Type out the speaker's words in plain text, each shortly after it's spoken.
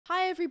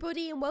Hi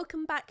everybody and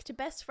welcome back to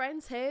Best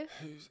Friends Who.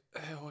 Who's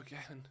ill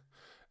again?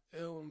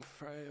 Ill and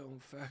frail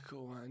and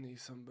feckle. I need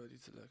somebody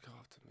to look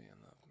after me and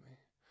love me.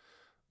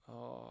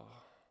 Oh.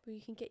 Well, you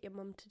can get your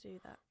mum to do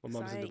that. My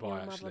mum's in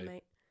Dubai, actually.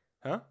 Mate.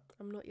 Huh?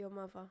 I'm not your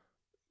mother.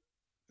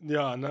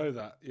 Yeah, I know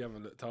that. You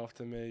haven't looked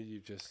after me.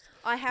 You've just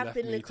I have left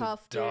been me looked to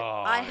after.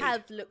 die. I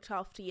have looked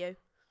after you.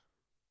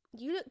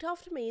 You looked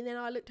after me and then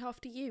I looked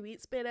after you.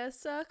 It's been a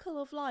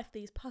circle of life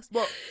these past...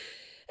 What?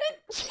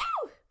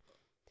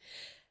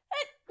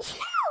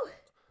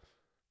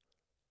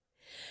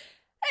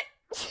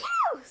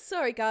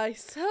 Sorry,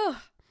 guys.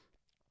 Oh,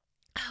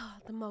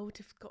 the mould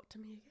have got to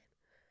me again.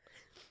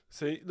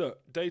 See, look,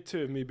 day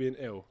 2 of me being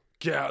ill.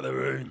 Get out of the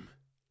room.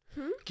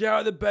 Hmm? Get out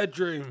of the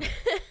bedroom.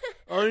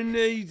 I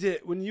need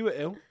it. When you were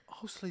ill,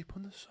 I'll sleep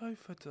on the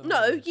sofa, darling.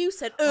 No, you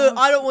said,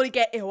 I don't want to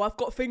get ill. I've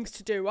got things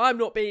to do. I'm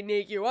not being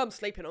near you. I'm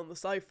sleeping on the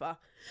sofa.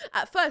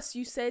 At first,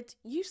 you said,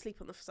 you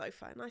sleep on the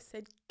sofa. And I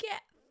said,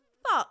 get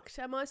fucked.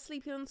 Am I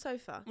sleeping on the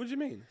sofa? What do you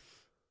mean?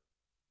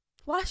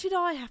 Why should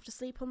I have to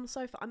sleep on the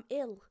sofa? I'm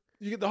ill.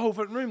 You get the whole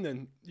front room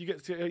then? You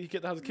get to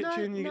have the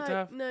kitchen, you get to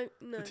have the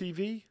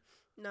TV?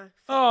 No.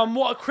 Oh, and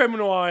what a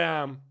criminal I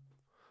am.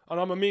 And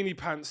I'm a meanie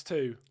pants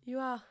too. You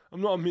are.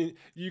 I'm not a mean.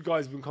 You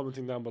guys have been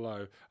commenting down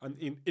below and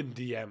in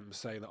DMs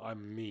saying that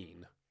I'm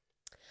mean.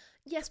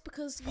 Yes,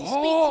 because you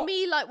speak to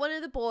me like one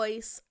of the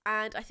boys,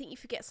 and I think you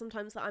forget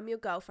sometimes that I'm your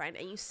girlfriend,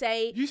 and you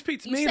say... You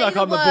speak to me like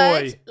I'm the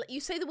boy. You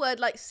say the word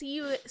like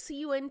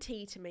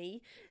C-U-N-T to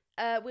me.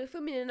 We were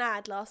filming an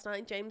ad last night,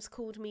 and James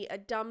called me a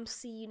dumb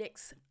see you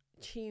next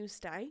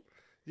Tuesday.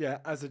 Yeah,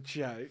 as a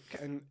joke,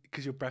 and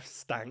because your breath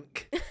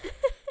stank.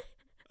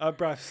 Our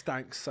breath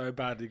stank so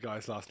badly,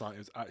 guys, last night. It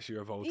was actually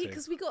revolting.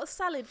 Because we got a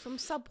salad from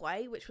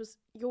Subway, which was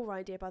your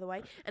idea, by the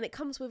way, and it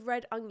comes with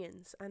red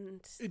onions,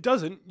 and... It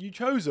doesn't. You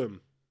chose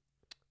them.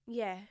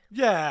 Yeah.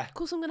 Yeah. Of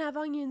course I'm going to have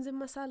onions in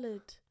my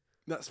salad.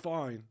 That's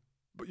fine.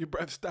 But your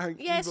breath stank.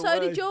 Yeah, so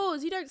did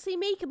yours. You don't see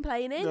me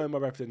complaining. No, my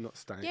breath did not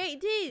stank. Yeah,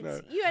 it did. No.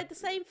 You had the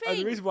same thing. And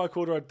the reason why I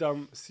called her a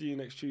dumb see you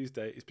next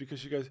Tuesday is because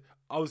she goes,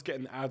 I was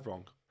getting the ad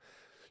wrong.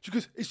 She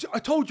goes, I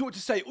told you what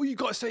to say. All you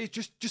got to say is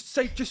just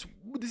say, this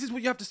is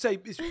what you have to say.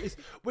 It's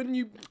when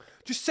you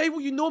just say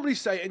what you normally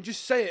say and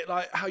just say it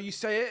like how you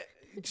say it.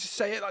 Just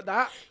say it like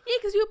that. Yeah,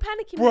 because you were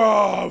panicking.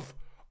 Bruv,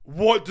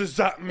 what does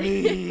that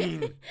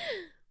mean?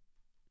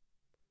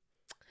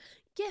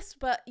 Yes,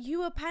 but you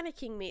were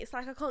panicking me. It's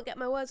like I can't get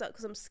my words out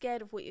because I'm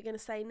scared of what you're going to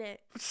say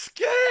next.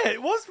 Scared?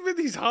 What's with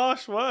these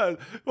harsh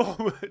words? What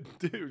am I going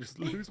to do? Just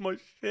lose my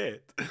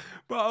shit?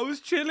 But I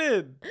was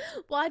chilling.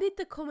 Why did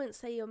the comments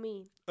say you're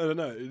mean? I don't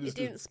know. It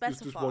didn't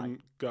specify. Just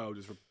one girl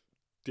just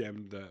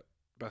DM'd the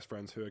Best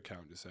Friends Who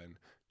account just saying,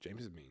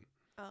 James is mean.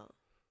 Oh.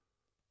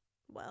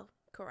 Well,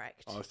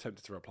 correct. I was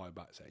tempted to reply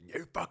back saying,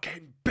 you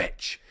fucking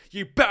bitch.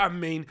 You bet I'm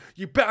mean.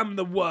 You bet I'm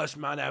the worst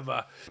man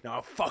ever.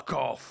 Now fuck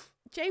off.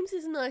 James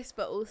is nice,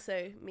 but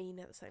also mean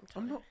at the same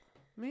time. I'm not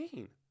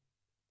mean.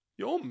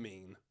 You're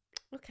mean.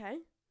 Okay.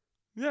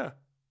 Yeah.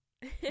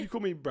 You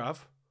call me bruv.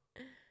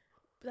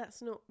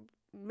 That's not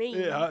mean.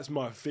 It hurts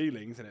my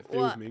feelings and it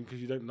feels mean because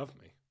you don't love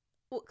me.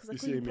 What? Because I You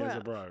call see you me as a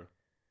bro.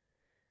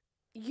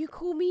 You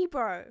call me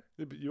bro.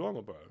 Yeah, but you are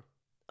my bro.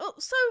 Oh,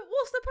 so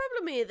what's the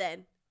problem here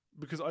then?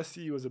 Because I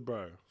see you as a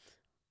bro.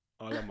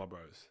 I love my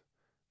bros.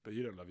 But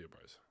you don't love your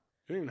bros.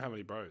 You don't even have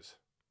any bros.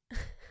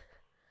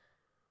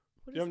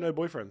 You have no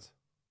boyfriends.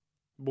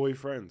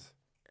 Boyfriends.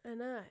 I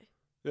know.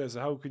 Yeah,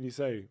 so how can you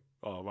say,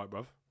 oh, right,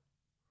 bruv?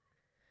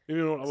 You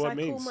don't know what that word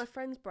means. I call my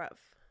friends bruv.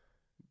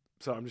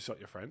 So I'm just like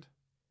your friend?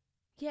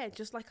 Yeah,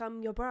 just like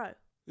I'm your bro.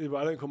 Yeah, but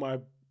I don't call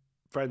my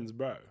friends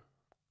bro.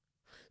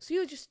 So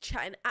you're just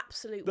chatting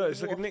absolute No,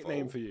 it's waffle. like a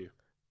nickname for you.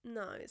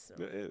 No, it's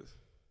not. It is.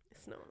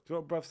 It's not. Do you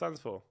know what bruv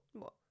stands for?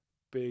 What?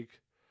 Big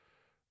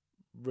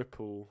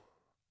ripple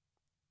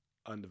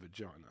under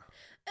vagina.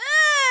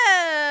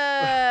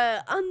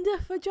 Under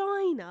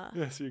vagina?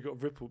 Yeah, so you've got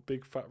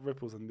big fat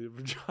ripples under your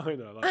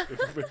vagina, like a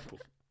ripple.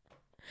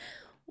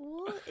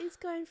 What is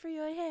going through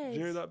your head? Do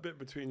you know that bit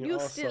between your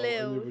arsehole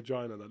and your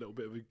vagina, that little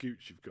bit of a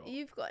gooch you've got?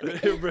 You've got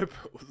it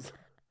ripples.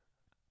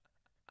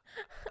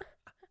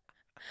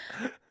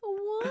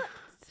 What?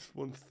 Just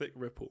one thick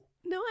ripple.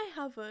 No, I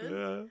haven't. Yeah.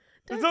 Don't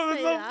It's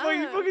say not that.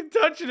 you fucking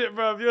touching it,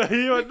 bruv.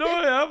 You're like, no,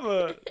 I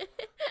haven't.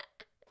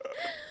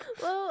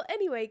 Well,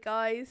 anyway,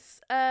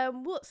 guys,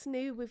 what's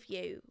new with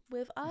you?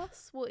 With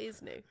us? What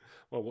is new?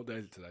 Well, what day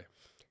is it today?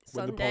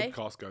 Sunday. When the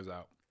podcast goes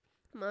out.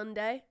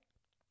 Monday.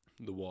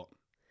 The what?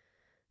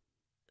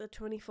 The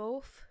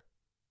 24th.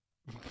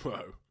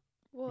 Bro.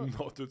 What?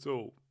 Not at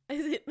all.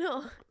 Is it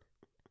not?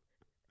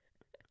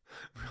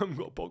 We haven't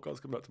got a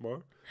podcast coming out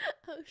tomorrow.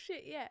 Oh,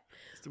 shit, yeah.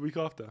 It's the week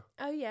after.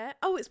 Oh, yeah.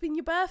 Oh, it's been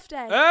your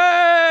birthday.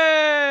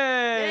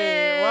 Hey!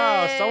 Yay!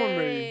 Wow, someone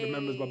really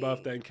remembers my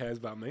birthday and cares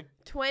about me.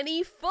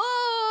 24!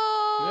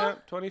 Yeah,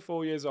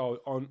 24 years old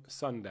on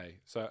Sunday.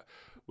 So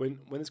when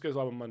this goes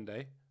live on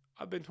Monday,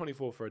 I've been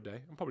 24 for a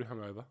day. I'm probably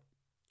hungover.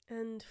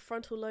 And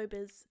frontal lobe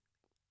is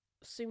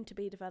soon to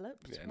be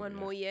developed. Yeah, One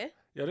more year.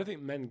 Yeah, I don't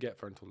think men get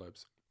frontal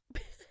lobes.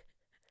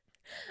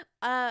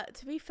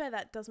 To be fair,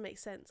 that does make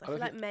sense. I feel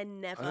like men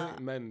I never don't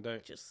think men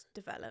don't. just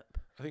develop.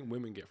 I think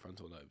women get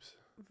frontal lobes.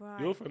 Right.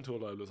 Your frontal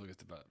lobe looks like it's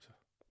developed.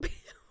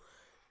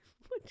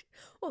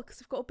 Well,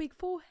 because I've got a big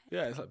forehead.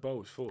 Yeah, it's like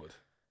bulged forward.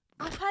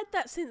 I've had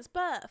that since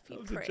birth, you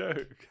That was prick. a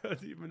joke. I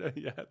didn't even know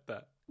you had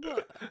that.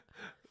 What?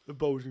 The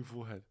bulging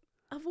forehead.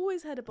 I've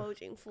always had a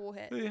bulging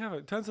forehead. No, you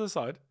haven't. Turn to the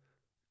side.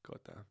 God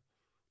damn.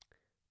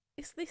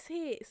 It's this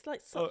here. It's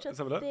like such let's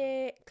have a a look.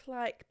 thick,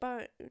 like,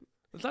 bone.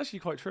 That's actually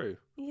quite true.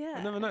 Yeah.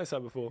 I've never noticed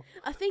that before.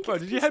 I think Bro,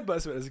 it's did you 'cause-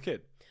 headbutt something as a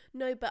kid?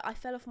 No, but I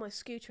fell off my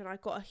scooter and I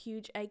got a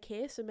huge egg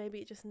here, so maybe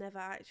it just never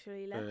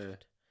actually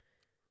left.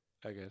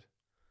 Egghead.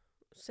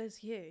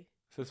 Says you.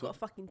 So Got a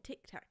fucking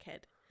Tic Tac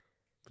head.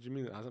 what do you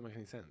mean that doesn't make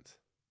any sense?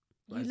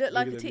 You head's look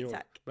like bigger a than Tic yours.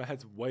 Tac. My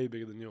head's way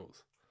bigger than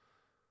yours.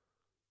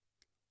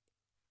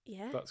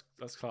 Yeah.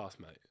 That's class,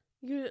 mate.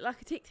 You look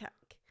like a Tic Tac.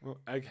 Well,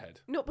 egghead.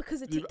 Not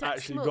because a You've Tic Tac's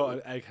actually small. got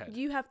an egghead.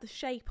 You have the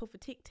shape of a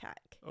Tic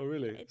Tac. Oh,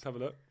 really? head. Let's have a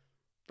look.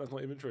 That's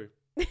not even true.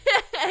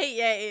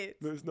 Yeah, it is.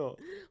 No, it's not.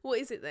 What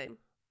is it then?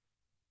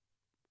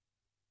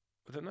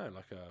 I don't know,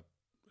 like a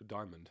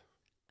diamond.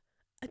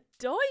 A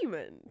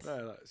diamond? No,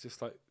 like, it's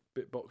just like a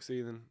bit boxy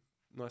and then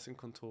nice and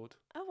contoured.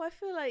 Oh, I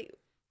feel like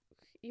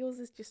yours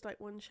is just like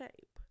one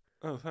shape.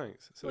 Oh,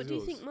 thanks. So What is do you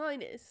yours. think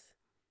mine is?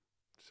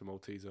 Just a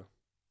Malteser.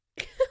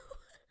 You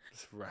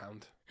It's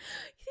round.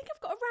 think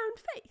I've got a round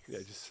face? Yeah,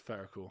 just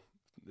spherical.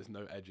 There's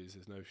no edges.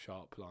 There's no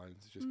sharp lines.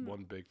 It's just Mm.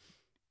 one big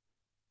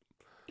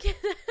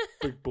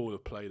ball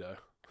of Play-Doh.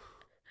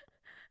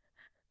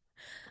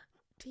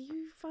 Do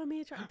you find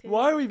me attractive?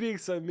 Why are we being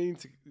so mean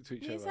to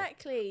each other?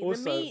 Exactly.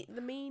 Also-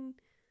 the mean.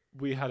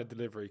 We had a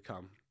delivery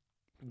come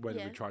when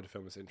Yeah. we tried to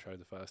film this intro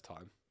the first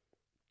time.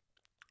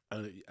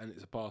 And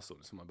it's a parcel.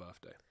 It's for my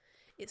birthday.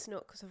 It's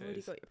not because I've It already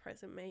is. got your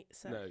present, mate.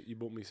 So No, you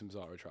bought me some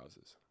Zara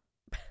trousers.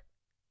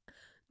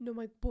 no,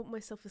 I bought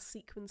myself a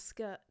sequin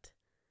skirt.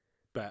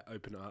 Bet,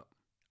 open it up.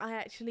 I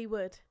actually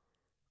would.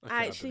 Okay,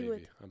 I actually believe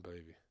would. you. I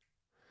believe you.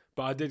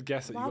 But I did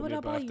guess that Why you got would me I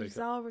a buy birthday. you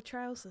Zara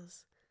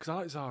trousers? Because I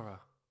like Zara.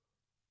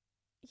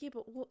 Yeah,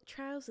 but what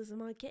trousers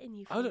am I getting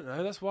you? For? I don't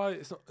know. That's why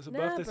it's not. It's a Nah,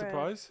 birthday bruv.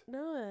 surprise.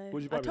 No.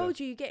 What'd you buy I me told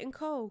you you're getting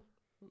coal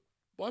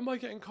Why am I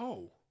getting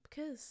coal?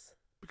 because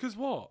Because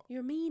what?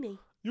 you're a meanie.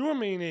 You're a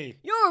meanie.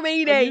 You're a And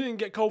you meanie. didn't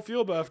get coal for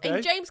your birthday.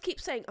 And James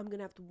keeps saying, I'm going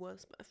to have the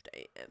worst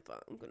birthday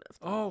ever. I'm going to have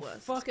the worst.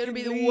 It's fucking going to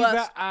be the leave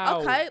worst. it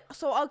out. Okay,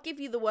 so I'll give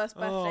you the worst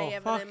birthday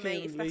ever then, fucking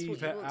mate, if that's what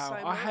leave you it want so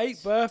out. much. I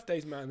hate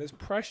birthdays, man. There's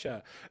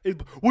pressure.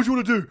 What do you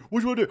want to do? What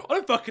do you want to do? I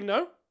don't fucking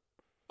know.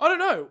 I don't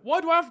know. Why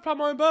do I have to plan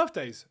my own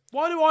birthdays?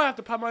 Why do I have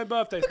to plan my own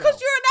birthdays Because now?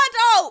 you're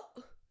an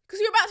adult. Because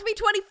you're about to be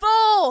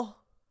 24.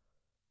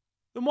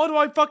 Then why do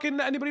I fucking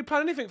let anybody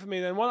plan anything for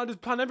me then? Why don't I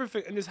just plan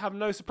everything and just have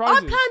no I surprises?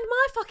 planned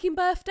my fucking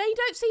birthday. You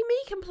don't see me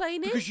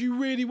complaining. Because you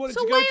really wanted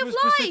It's to a go way to a of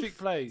specific life.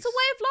 place. It's a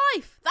way of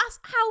life. That's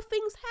how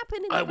things happen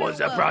in the I real want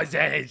world.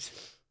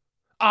 surprises.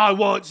 I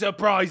want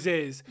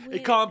surprises. We-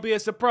 It can't be a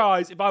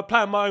surprise if I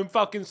plan my own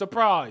fucking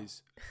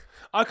surprise.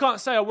 I can't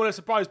say I want a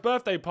surprise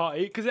birthday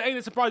party because it ain't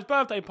a surprise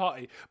birthday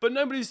party. But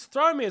nobody's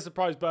throwing me a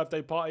surprise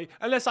birthday party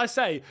unless I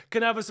say,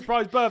 can I have a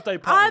surprise birthday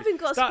party? I haven't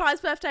got a surprise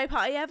birthday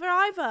party ever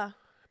either.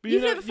 But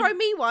You've never thrown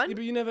me one. Yeah,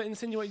 but you never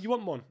insinuate you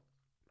want one.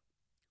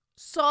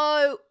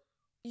 So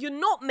you're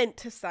not meant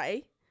to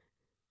say.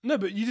 No,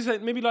 but you just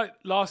said maybe like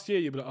last year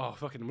you'd be like, oh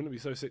fucking, wouldn't it be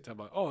so sick to have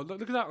like, oh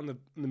look at that on the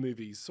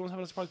movies. Someone's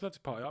having a surprise birthday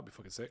party. I'd be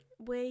fucking sick.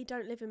 We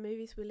don't live in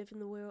movies. We live in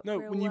the real No,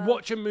 real when you world.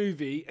 watch a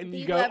movie and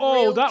you People go, have oh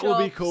real that will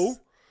be jobs. cool.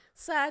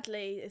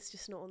 Sadly, it's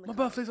just not on the My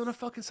cards. birthday's on a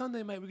fucking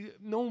Sunday, mate.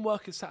 No one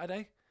working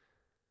Saturday.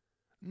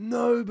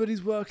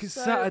 Nobody's working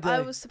So Saturday.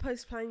 I was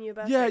supposed to plan you a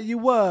birthday. Yeah, you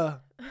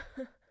were.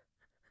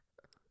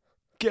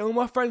 Get all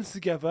my friends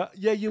together.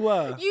 Yeah, you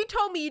were. You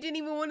told me you didn't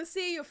even want to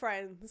see your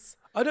friends.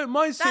 I don't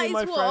mind That seeing is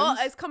my what friends.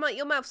 has come out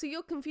your mouth. So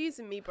you're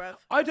confusing me, bruv.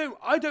 I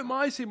don't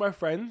mind seeing my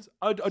friends.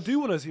 I do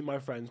want to see my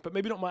friends, but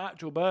maybe not my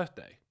actual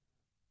birthday.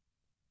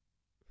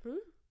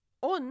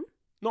 On?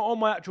 Not on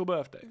my actual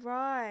birthday.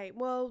 Right.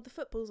 Well, the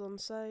football's on,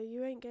 so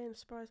you ain't getting a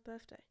surprise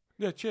birthday.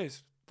 Yeah,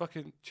 cheers.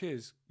 Fucking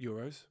cheers,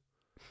 Euros.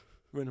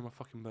 Ruining my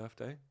fucking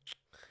birthday.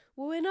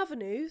 Well, in other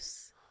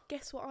news,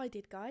 guess what I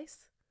did,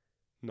 guys?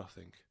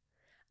 Nothing.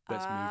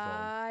 Let's move on.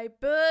 I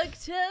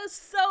booked a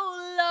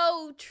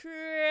solo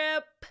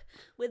trip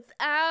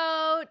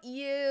without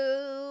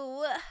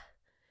you.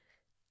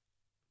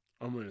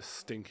 I'm in a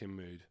stinking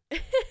mood.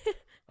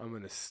 I'm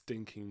in a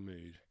stinking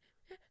mood.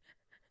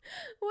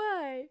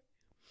 Why?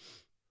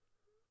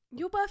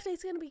 Your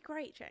birthday's going to be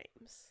great,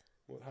 James.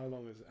 What? How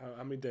long is it?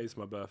 How many days is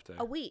my birthday?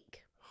 A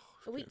week.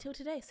 A week till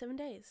today, 7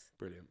 days.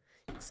 Brilliant.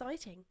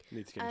 Exciting.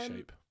 Need to get in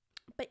shape.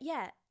 But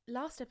yeah,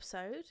 last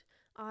episode,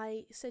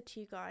 I said to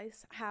you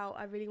guys how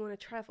I really want to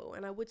travel,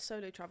 and I would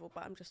solo travel,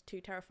 but I'm just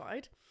too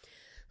terrified.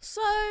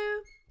 So,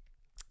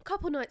 a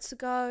couple nights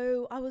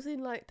ago, I was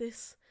in like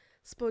this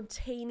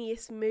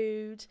spontaneous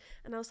mood,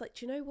 and I was like,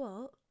 do you know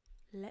what?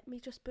 Let me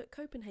just book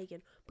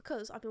Copenhagen,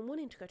 because I've been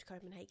wanting to go to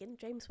Copenhagen.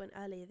 James went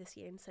earlier this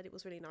year and said it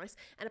was really nice,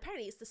 and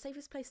apparently it's the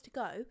safest place to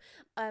go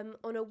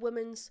on a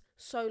woman's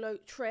solo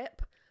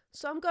trip.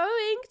 So I'm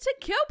going to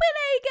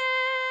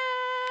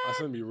Copenhagen! That's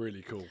going to be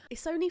really cool.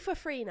 It's only for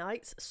 3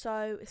 nights,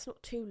 so it's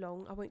not too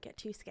long. I won't get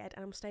too scared.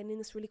 And I'm staying in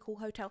this really cool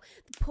hotel.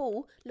 The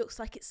pool looks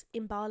like it's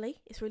in Bali.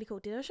 It's really cool.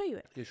 Did I show you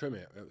it? Yeah, show me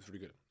it. It was really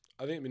good.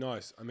 I think it'd be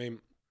nice. I mean,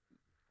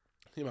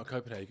 think about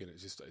Copenhagen.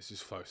 It's just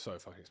so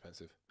fucking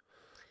expensive.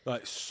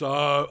 Like,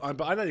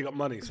 but I know you got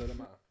money, so it doesn't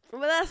matter.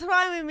 Well, that's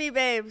fine with me,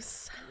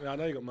 babes. Yeah, I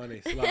know you got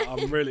money. So like,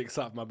 I'm really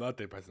excited for my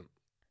birthday present.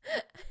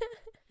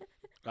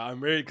 Like,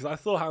 I'm really, because I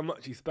saw how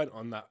much you spent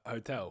on that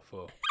hotel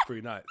for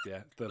 3 nights.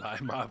 Yeah, so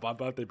like my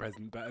birthday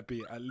present better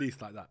be at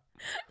least like that.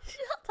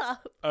 Shut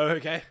up. Oh,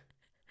 okay.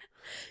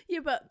 Yeah,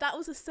 but that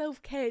was a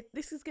self-care.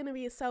 This is going to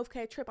be a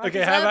self-care trip.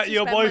 Okay, how about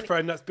your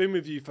boyfriend that's been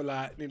with you for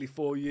like nearly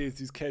 4 years,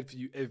 who's cared for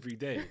you every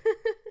day?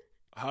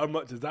 How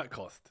much does that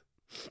cost?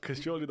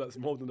 Because surely that's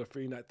more than the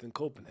 3 nights in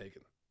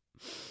Copenhagen.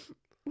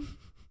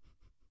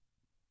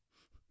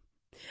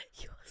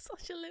 You're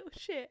such a little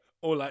shit.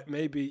 Or like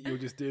maybe you're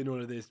just doing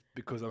all of this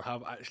because I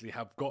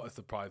have got a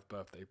surprise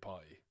birthday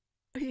party.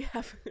 You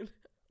haven't.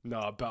 No,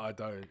 I bet I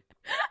don't.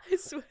 I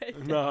swear.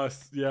 No,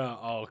 yeah.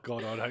 Oh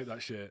god, I'd hate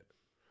that shit.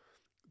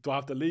 Do I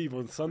have to leave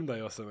on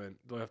Sunday or something?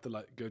 Do I have to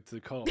like go to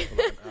the car for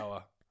like an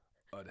hour?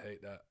 I'd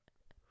hate that.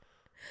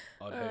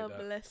 I'd hate that.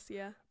 Oh, bless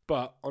you.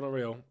 But on a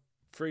real,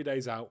 3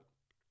 days out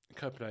in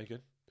Copenhagen,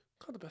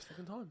 kind of the best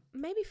fucking time.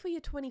 Maybe for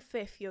your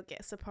 25th, you'll get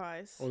a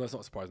surprise. Oh, that's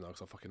not a surprise now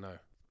because I fucking know.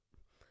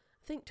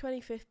 I think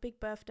 25th, big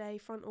birthday,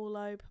 frontal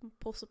lobe,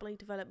 possibly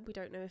developed. We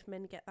don't know if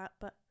men get that,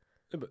 but...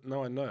 Yeah, but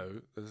now I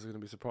know there's going to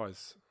be a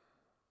surprise.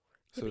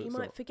 Yeah, but you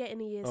might forget in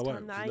a year's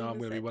time that I now I'm even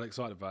going to be said. well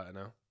excited about it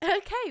now.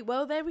 Okay,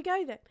 well, there we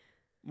go then.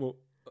 Well,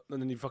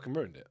 and then you fucking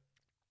ruined it.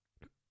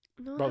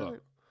 No, I Brother,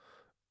 haven't.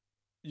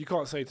 you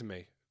can't say to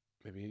me,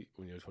 maybe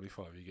when you're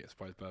 25, you get a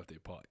surprise birthday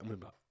party. I'm going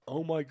to be like,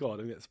 oh my god, I'm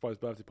going to get a surprise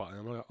birthday party.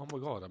 And I'm like, oh my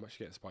god, I'm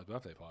actually getting a surprise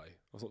birthday party.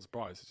 I was not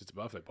surprised, it's just a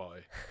birthday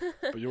party.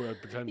 But you're going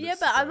to pretend Yeah, it's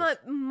but I surprise.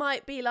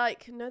 might be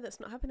like, no, that's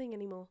not happening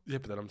anymore. Yeah,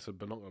 but then I'm not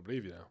going to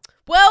believe you now.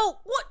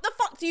 Well, what the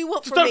fuck do you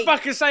want Just from don't me?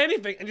 fucking say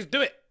anything and just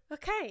do it.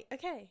 Okay.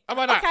 How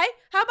about that? Okay,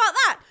 how about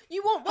that?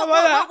 You want How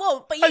about that?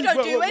 what, but you Hey, don't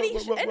what, do what, any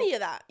what, any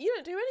of that. You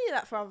don't do any of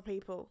that for other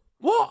people.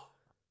 What?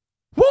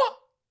 What?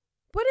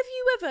 When have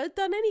you ever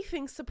done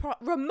anything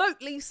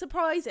remotely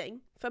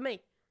surprising for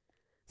me?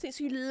 Since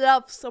you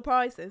love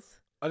surprises.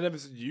 I never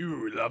said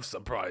you love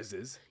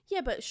surprises. Yeah,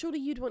 but surely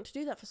you'd want to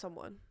do that for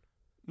someone.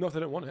 Not if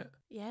they don't want it.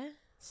 Yeah,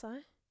 so?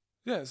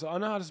 Yeah, so I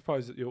know how to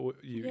surprise you.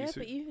 Yeah,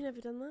 but you've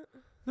never done that.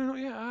 No, not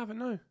yet. I haven't,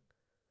 no.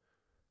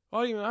 I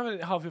don't even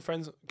have half your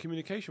friends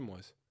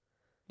communication-wise.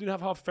 You don't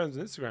have half your friends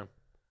on Instagram.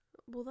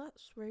 Well,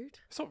 that's rude.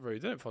 It's not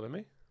rude. They don't follow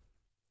me.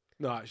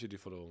 No, I actually do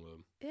follow all of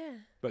them. Yeah.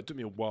 But it took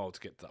me a while to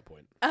get to that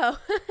point. Oh.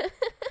 It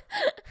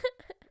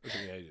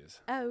took me ages.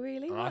 Oh,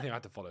 really? And I think I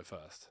had to follow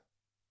first.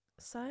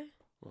 So?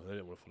 Well, they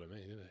didn't want to follow me,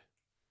 did they?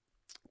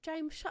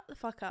 James, shut the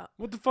fuck up.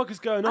 What the fuck is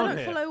going on I don't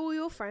here? follow all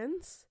your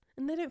friends,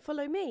 and they don't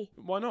follow me.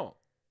 Why not?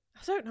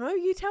 I don't know.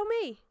 You tell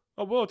me.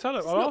 Oh, well, tell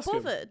him. Just I'll not ask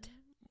him. bothered.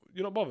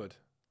 You're not bothered?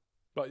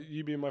 Like,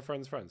 you being my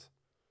friend's friends?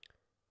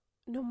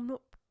 No, I'm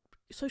not.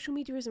 Social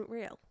media isn't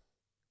real.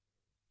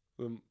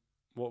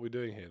 What are we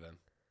doing here, then?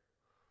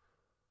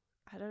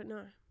 I don't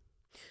know.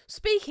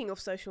 Speaking of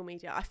social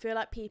media, I feel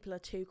like people are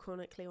too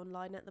chronically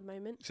online at the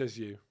moment. Says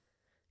you.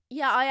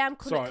 Yeah, I am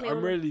chronically Sorry, I'm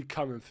online. really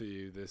coming for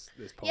you, this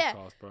podcast, Yeah.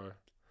 bro.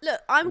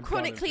 Look, I'm I'm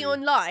chronically gunning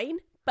for you. online,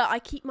 but I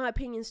keep my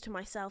opinions to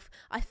myself.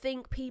 I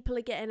think people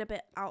are getting a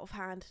bit out of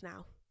hand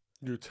now.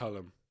 You tell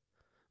him.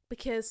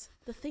 Because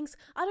the things...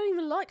 I don't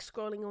even like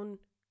scrolling on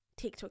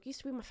TikTok. It used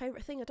to be my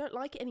favourite thing. I don't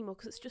like it anymore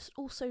because it's just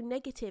all so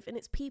negative, and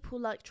it's people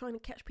like trying to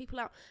catch people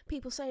out.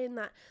 People saying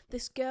that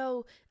this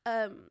girl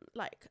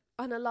like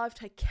unalived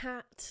her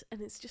cat,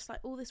 and it's just like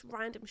all this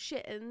random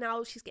shit, and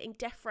now she's getting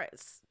death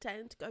threats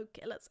telling to go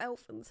kill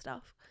herself and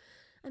stuff.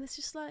 And it's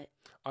just like,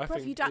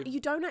 bruv, you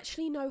don't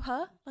actually know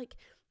her. Like,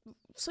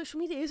 social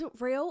media isn't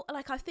real.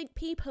 Like, I think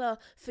people are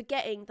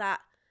forgetting that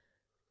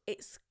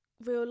it's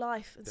real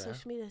life and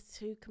social media are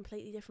two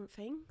completely different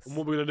things. And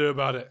what are we going to do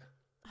about it?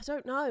 I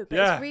don't know, but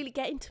Yeah. it's really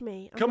getting to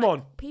me. I'm Come like,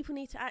 on. People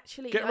need to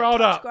actually Get like, riled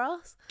touch up.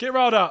 grass. Get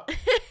riled up.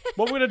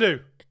 What are we going to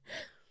do?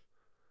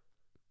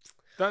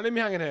 Don't leave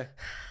me hanging here.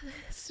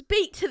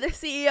 Speak to the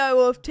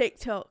CEO of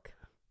TikTok.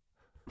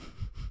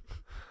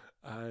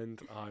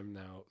 And I'm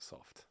now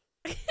soft.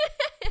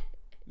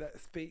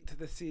 Let's speak to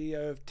the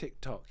CEO of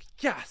TikTok.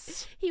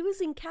 Yes! He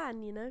was in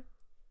Cannes, you know.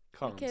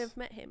 You could Cans. have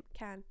met him.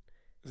 Cannes.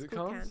 Is it It's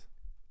called Cans?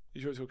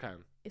 You sure it's called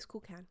Can? It's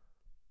called Cannes.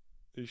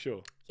 Are you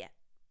sure?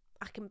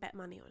 I can bet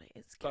money on it.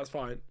 It's That's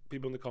Cannes. fine.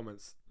 People in the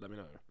comments, let me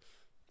know.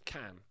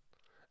 Cannes.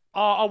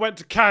 Oh, I went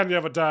to Cannes the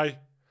other day.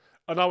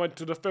 And I went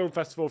to the film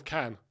festival of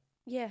Cannes.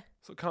 Yeah.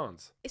 It's not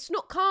Cannes. It's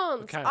not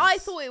Cannes. Cannes. I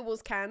thought it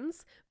was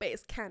Cannes, but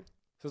it's Cannes.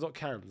 So it's not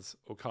Cannes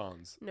or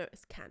Cannes. No,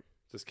 it's Cannes.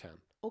 Just Cannes.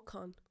 Or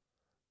Cannes.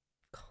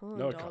 Cannes,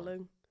 No, I can't.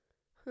 darling.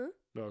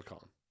 No, I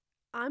can't.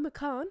 I'm a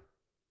Cannes.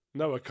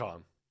 No, I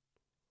can't.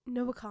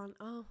 No, I can't.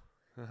 Oh,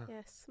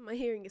 yes. My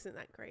hearing isn't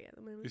that great at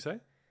the moment. You say?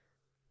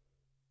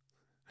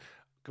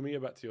 Can we go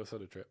back to your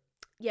solo trip?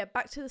 Yeah,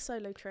 back to the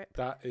solo trip.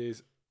 That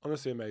is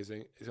honestly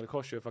amazing. It's going to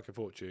cost you a fucking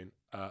fortune.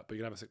 but you're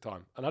gonna have a sick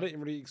time. And I didn't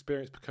really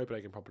experience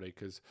Copenhagen properly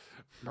because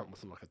it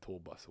wasn't like a tour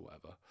bus or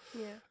whatever.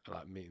 Yeah. And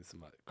like meeting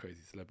some like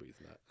crazy celebrities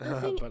and The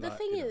that. thing, But, the like,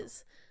 thing you know.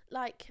 is,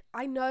 like,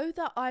 I know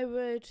that I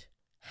would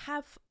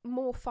have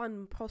more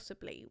fun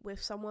possibly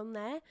with someone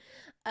there,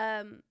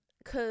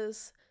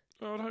 because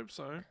I would hope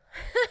so.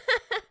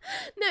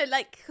 no,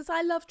 like, because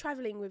I love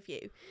traveling with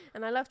you,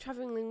 and I love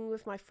traveling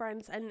with my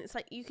friends, and it's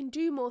like you can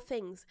do more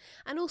things,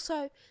 and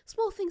also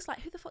small things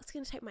like who the fuck's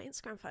going to take my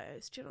Instagram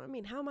photos? Do you know what I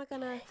mean? How am I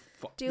going to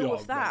deal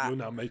with that? You're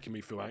now making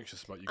me feel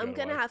anxious about you. I'm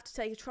going to have to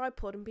take a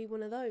tripod and be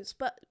one of those,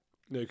 but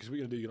No, because what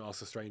you're gonna do, you're gonna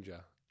ask a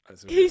stranger.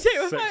 Can you take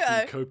my sexy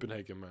photo?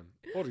 Copenhagen man.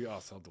 What do you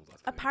ask? I'll do that.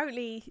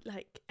 apparently,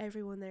 like,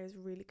 everyone there is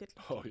really good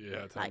looking. Oh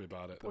yeah, tell like, me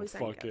about it. They were boys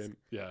and girls. fucking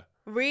yeah.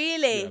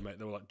 Really? Yeah, mate.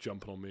 They were like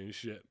jumping on me and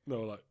shit. They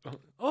were like,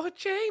 "Oh,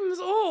 James,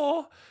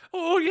 oh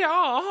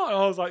yeah." And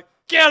I was like,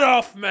 "Get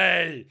off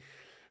me!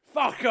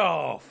 Fuck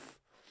off!"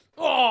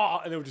 Oh,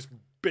 and they were just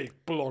big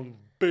blonde,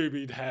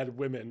 boobied head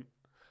women.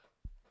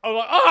 I was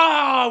like,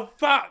 "Oh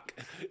fuck!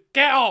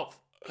 Get off,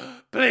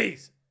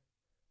 please."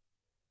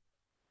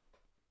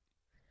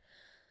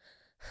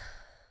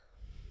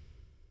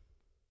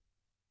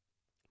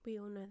 We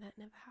all know that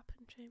never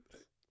happened, James.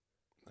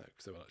 No,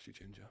 because they were actually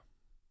ginger.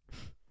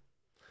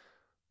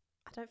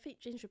 I don't think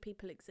ginger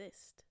people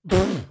exist.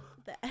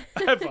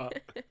 Ever.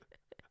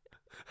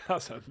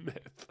 That's a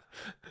myth.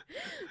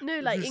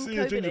 No, like If you in see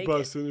a ginger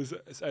Copenhagen, person,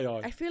 it's AI.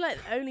 I feel like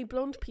only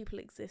blonde people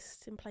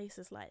exist in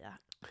places like that.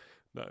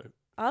 No.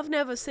 I've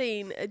never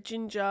seen a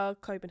ginger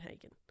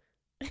Copenhagen.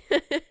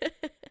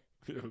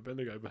 You've never been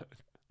to go back.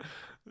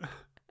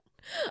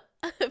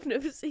 I've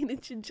never seen a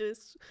ginger,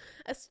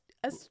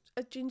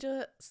 a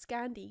ginger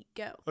Scandi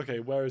girl. Okay,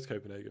 where is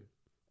Copenhagen?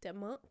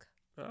 Denmark.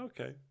 Oh,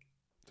 okay.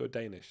 So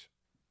Danish.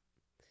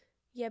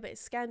 Yeah, but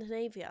it's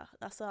Scandinavia.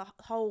 That's a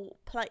whole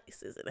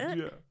place, isn't it?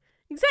 Yeah.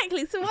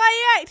 Exactly. So why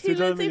are you So you acting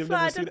don't as think if you've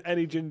never I seen don't...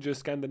 any ginger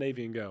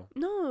Scandinavian girl?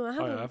 No, I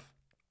haven't. I have.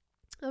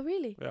 Oh,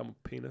 really? Yeah, I'm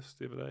a penis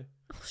the other day.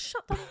 Oh,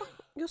 shut the fuck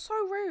up. You're so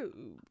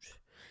rude.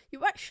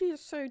 You actually are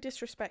so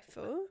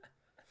disrespectful.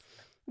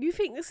 You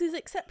think this is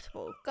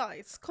acceptable?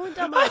 Guys, comment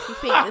down below if you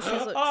think this is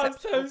acceptable. I'm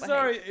so behaviour.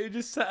 sorry. It was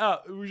just set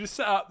up. It was just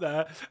set up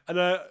there,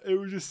 and I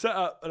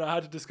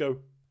had to just go.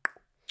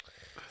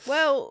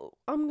 Well,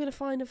 I'm going to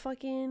find a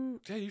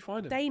fucking Yeah, you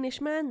find it.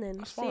 Danish man then.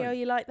 That's See fine. how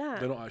you like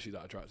that. They're not actually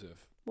that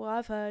attractive. Well,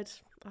 I've heard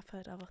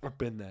other. I've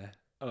been there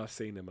and I've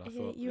seen them, and I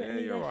thought, You yeah, were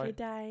only you're there for a right.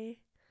 day.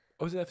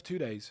 I was there for 2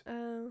 days,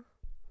 Oh.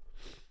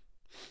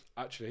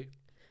 actually.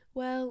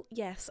 Well,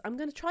 yes, I'm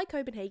going to try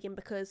Copenhagen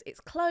because it's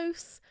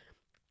close.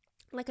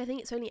 Like, I think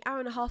it's only an hour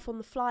and a half on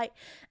the flight.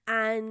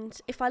 And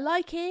if I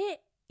like it,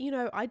 you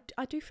know, I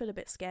do feel a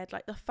bit scared.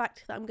 Like, the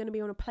fact that I'm going to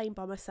be on a plane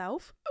by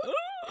myself.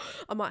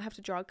 I might have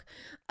to drug.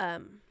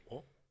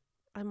 What?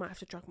 I might have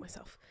to drug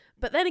myself.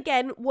 But then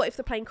again, what if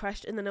the plane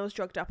crashed and then I was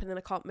drugged up and then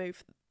I can't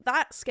move?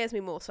 That scares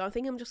me more. So I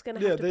think I'm just going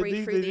to have to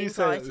breathe through the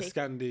anxiety. Say that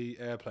the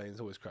Scandi airplanes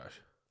always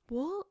crash.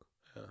 What?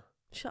 Yeah.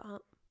 Shut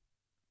up.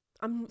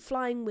 I'm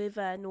flying with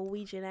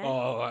Norwegian Air.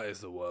 Oh, that is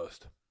the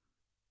worst.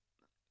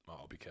 Oh,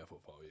 I'll be careful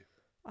if I were you.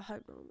 I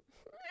hope not.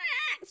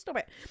 Stop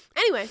it.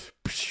 Anyway.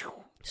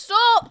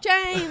 Stop,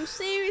 James.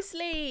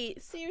 Seriously.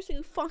 Seriously,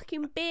 you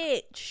fucking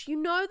bitch. You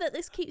know that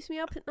this keeps me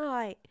up at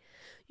night.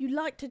 You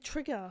like to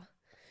trigger.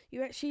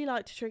 You actually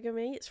like to trigger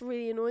me. It's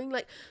really annoying.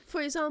 Like,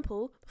 for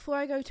example, before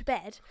I go to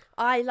bed,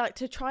 I like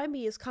to try and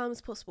be as calm as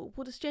possible.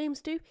 What does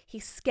James do? He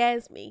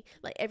scares me.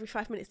 Like, every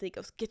 5 minutes, he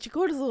goes, get your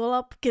cortisol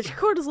up. Get your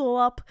cortisol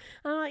up.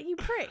 And I'm like, you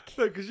prick.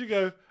 No, because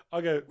I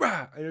go,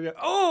 rah, and you go,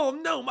 oh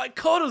no, my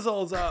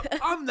cortisol's up.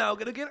 I'm now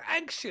going to get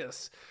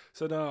anxious.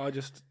 So now I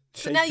just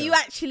shake So now her. you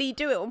actually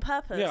do it on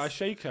purpose. Yeah, I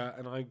shake her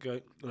and I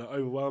go, and I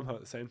overwhelm her at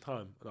the same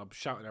time. And I'm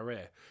shouting in her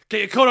ear, get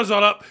your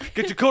cortisol up,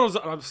 get your cortisol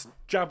up. And I'm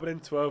jabbing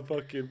into her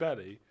fucking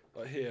belly,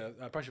 like here,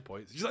 at pressure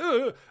points. She's like,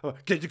 ugh. I'm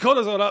like, get your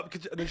cortisol up.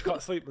 And then she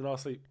can't sleep, and I'll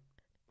sleep.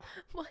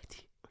 Why do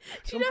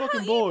So you I'm know how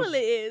fucking bored. evil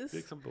it is?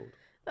 Yeah, 'cause I'm bored.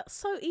 That's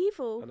so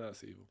evil. I know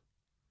it's evil.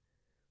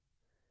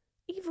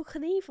 Evil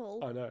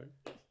Knievel. I know.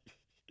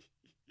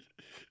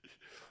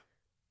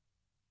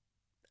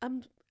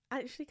 I'm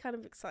actually kind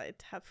of excited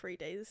to have 3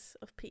 days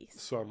of peace.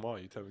 So am I.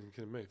 You tell me you're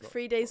kidding me.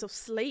 3 days of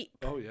sleep.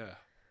 Oh, yeah.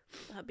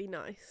 That'd be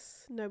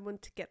nice. No one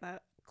to get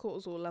that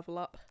cortisol level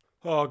up.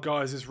 Oh,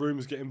 guys, this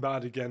room's getting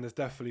bad again. There's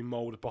definitely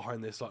mould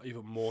behind this, like,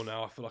 even more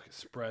now. I feel like it's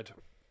spread.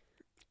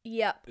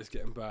 Yep. It's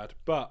getting bad.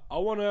 But I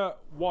want to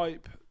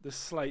wipe the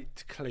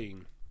slate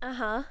clean.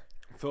 Uh-huh.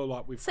 I feel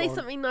like we've Say gone...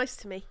 something nice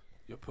to me.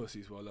 Your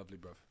pussies were lovely,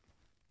 bruv.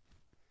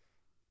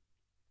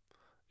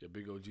 Your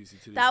big old juicy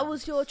titties. That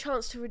was your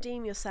chance to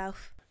redeem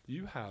yourself.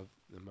 You have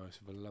the most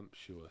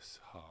voluptuous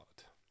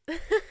heart.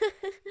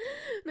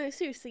 No,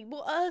 seriously,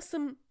 what are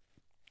some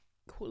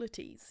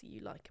qualities you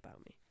like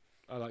about me?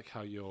 I like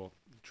how you're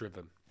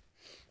driven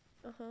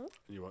Uh-huh. and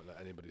you won't let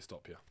anybody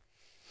stop you.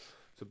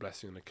 It's a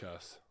blessing and a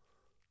curse.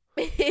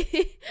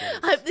 I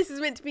hope this is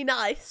meant to be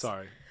nice.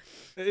 Sorry.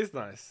 It is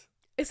nice.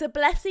 It's a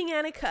blessing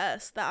and a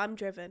curse that I'm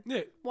driven.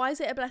 Yeah. Why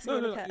is it a blessing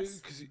and a No, curse?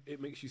 because it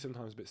makes you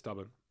sometimes a bit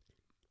stubborn.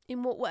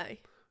 In what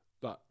way?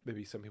 like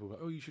maybe some people go,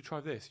 oh, you should try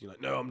this. And you're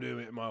like, no, I'm doing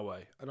it my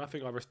way. And I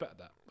think I respect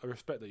that. I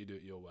respect that you do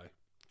it your way.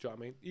 Do you know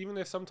what I mean? Even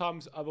if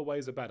sometimes other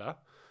ways are better,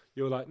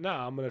 you're like,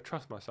 nah, I'm going to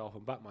trust myself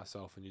and back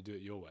myself, and you do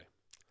it your way.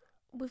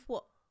 With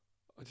what?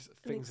 Just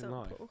things in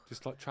life.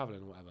 Just like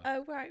travelling or whatever.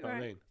 Oh, right, you know right.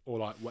 what I mean? Or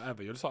like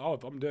whatever. You're just like, oh,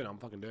 if I'm doing it, I'm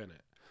fucking doing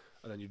it.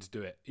 And then you just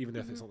do it. Even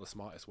if it's not the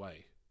smartest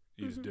way,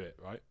 you just do it,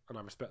 right? And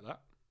I respect that.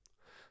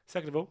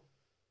 Second of all,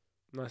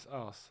 nice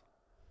ass.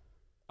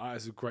 That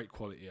is a great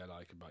quality I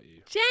like about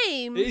you.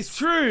 James! It's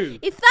true!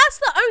 If that's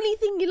the only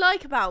thing you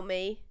like about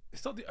me...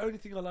 It's not the only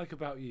thing I like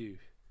about you.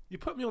 You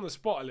put me on the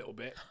spot a little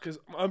bit because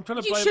I'm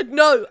trying to blame... You should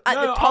know at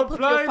the top of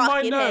your I'm blowing my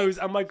fucking nose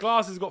head. and my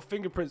glasses got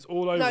fingerprints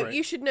all over it. No,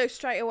 you should know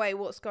straight away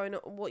what's going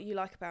on, what you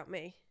like about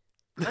me.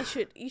 Right,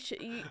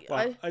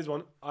 here's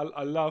one.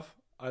 I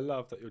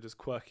love that you're just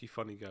quirky,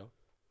 funny girl.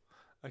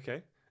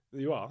 Okay,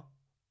 you are.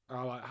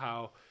 I like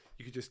how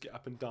you could just get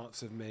up and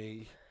dance with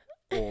me,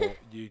 or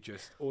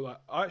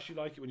I actually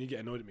like it when you get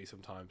annoyed at me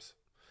sometimes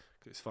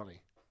because it's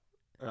funny,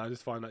 and I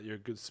just find that you're a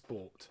good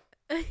sport.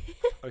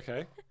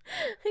 Okay,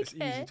 it's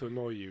easy to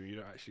annoy you. You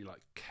don't actually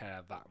like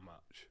care that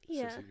much.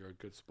 Yeah, so you're a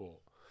good sport.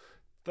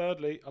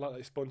 Thirdly, I like that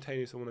you're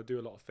spontaneous. I want to do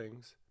a lot of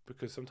things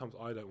because sometimes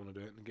I don't want to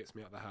do it, and it gets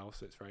me out of the house.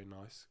 So it's very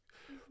nice.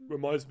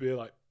 Reminds me of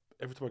like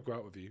every time I go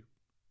out with you.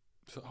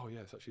 It's like, oh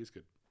yeah, this actually is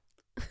good.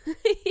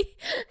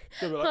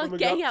 Like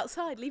getting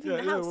outside, leaving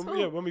the house.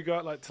 When we go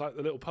out like to like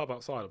the little pub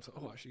outside, I'm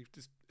like, oh, actually,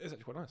 it's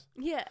actually quite nice.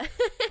 Yeah.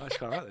 I actually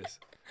kind of like this.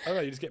 I don't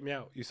know, you just get me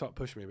out. You start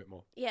pushing me a bit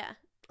more. Yeah.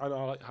 I know.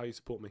 I like how you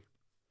support me.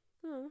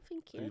 Oh,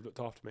 thank you. And you've looked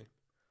after me.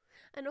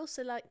 And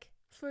also, like,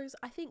 for us,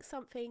 I think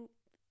something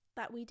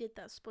that we did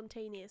that's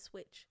spontaneous,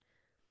 which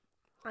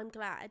I'm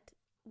glad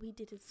we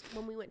did, is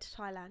when we went to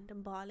Thailand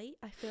and Bali.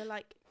 I feel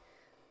like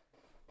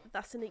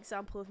that's an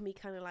example of me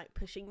kind of like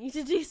pushing you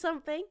to do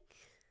something.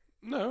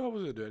 No, I wasn't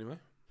going to do it anyway.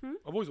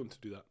 I've always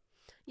wanted to do that.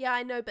 Yeah,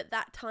 I know, but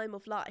that time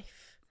of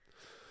life.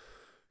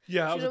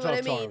 Yeah, that was a tough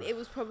time. Do you know what I mean? It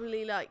was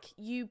probably like,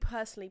 you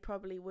personally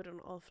probably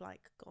wouldn't have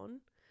like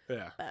gone.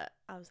 Yeah. But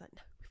I was like,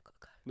 no, we've got to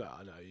go. No,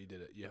 I know, you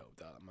did it. You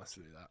helped out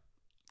massively that.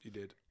 You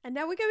did. And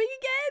now we're going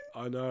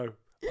again.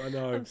 I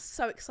know. I'm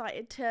so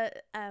excited to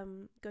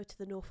go to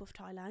the north of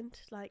Thailand.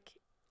 Like,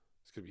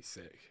 it's going to be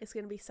sick. It's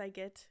going to be so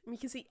good. And you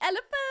can see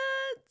elephants.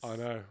 I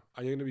know.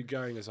 And you're going to be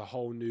going as a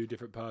whole new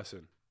different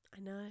person. I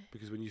know.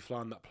 Because when you fly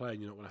on that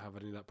plane, you're not going to have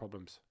any of that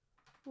problems.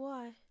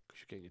 Why?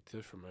 Because you're getting your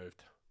tooth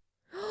removed.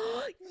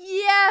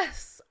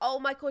 Yes! Oh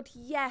my god,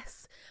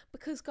 yes!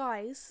 Because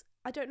guys,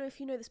 I don't know if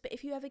you know this, but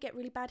if you ever get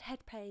really bad head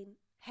pain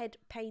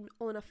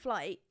on a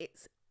flight,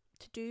 it's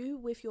to do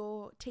with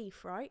your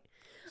teeth, right?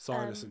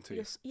 Sinus and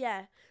teeth.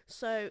 Yeah.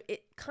 So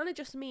it kind of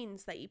just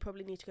means that you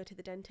probably need to go to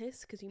the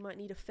dentist because you might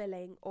need a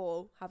filling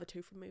or have a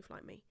tooth removed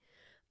like me.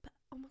 But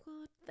oh my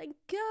god, thank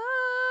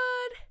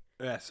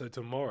God! Yeah, so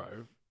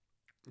tomorrow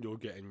you're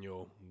getting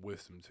your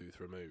wisdom tooth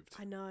removed.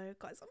 I know,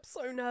 guys, I'm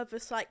so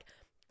nervous. Like,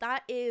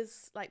 that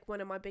is like one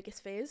of my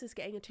biggest fears, is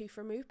getting a tooth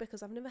removed,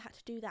 because I've never had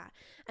to do that.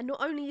 And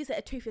not only is it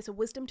a tooth, it's a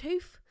wisdom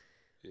tooth.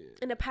 Yeah.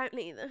 And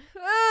apparently,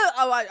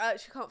 I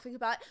actually can't think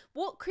about it.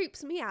 What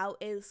creeps me out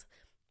is,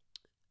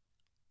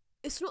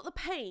 it's not the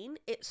pain,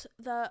 it's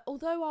the,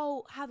 although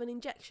I'll have an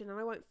injection and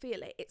I won't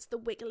feel it, it's the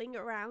wiggling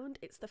around,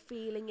 it's the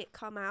feeling it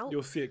come out.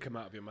 You'll see it come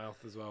out of your mouth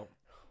as well.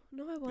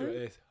 No, I won't. It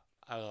is.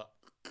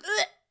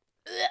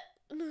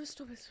 No,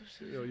 stop it.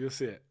 You'll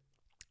see it.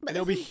 But and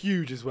it'll be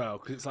huge as well,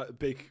 because it's like a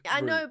big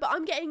I know, but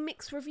I'm getting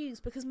mixed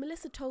reviews, because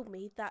Melissa told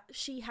me that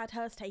she had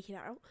hers taken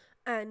out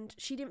and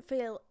she didn't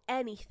feel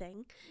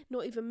anything,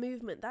 not even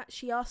movement. That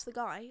she asked the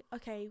guy,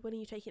 okay, when are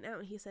you taking it out?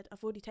 And he said,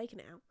 I've already taken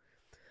it out.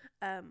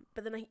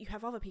 But then you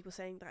have other people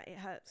saying that it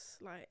hurts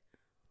like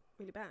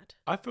really bad.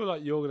 I feel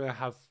like you'll be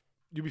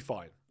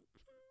fine.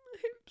 I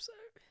hope so.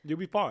 You'll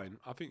be fine.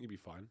 I think you'll be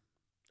fine.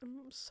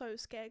 I'm so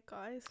scared,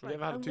 guys. Have you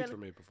ever had a tooth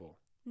removed before?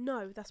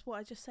 No, that's what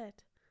I just said.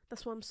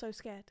 That's why I'm so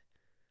scared.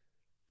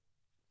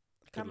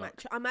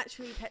 I'm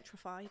actually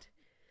petrified.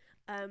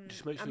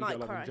 Just make sure you get a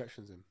lot of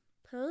injections in.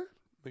 Huh?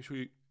 Make sure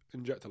you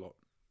inject a lot.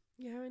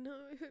 Yeah, I know.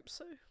 I hope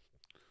so.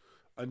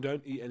 And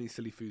don't eat any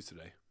silly foods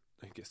today.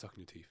 They can get stuck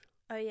in your teeth.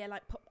 Oh yeah,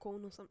 like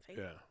popcorn or something.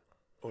 Yeah,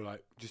 or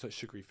like just like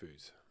sugary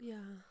foods. Yeah.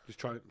 Just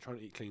try to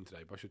eat clean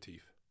today. Brush your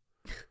teeth.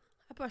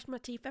 I brush my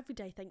teeth every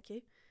day, thank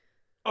you.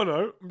 Oh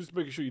no, I'm just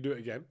making sure you do it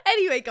again.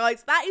 Anyway,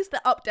 guys, that is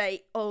the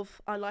update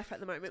of our life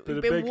at the moment.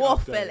 We've been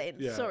waffling.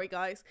 Yeah. Sorry,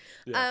 guys.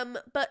 Yeah.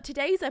 But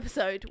today's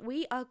episode,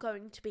 we are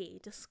going to be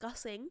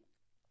discussing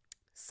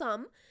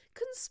some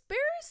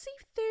conspiracy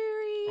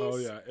theories. Oh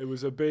yeah, it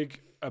was a big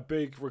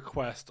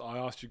request. I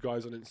asked you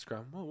guys on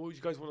Instagram, well, what would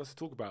you guys want us to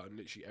talk about? And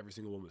literally every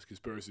single one was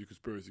conspiracy.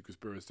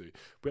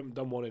 We haven't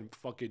done one in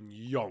fucking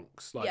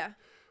yonks. Like, yeah,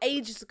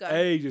 ages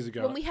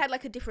ago. When we had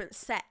like a different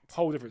set.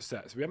 Whole different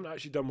set. So we haven't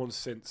actually done one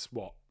since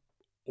what?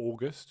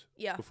 August?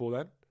 Yeah. Before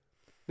then?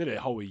 Nearly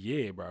a whole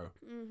year, bro.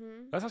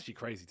 Mm-hmm. That's actually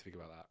crazy to think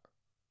about that.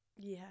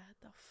 Yeah,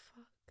 the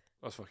fuck.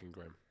 That's fucking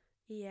grim.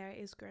 Yeah, it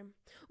is grim.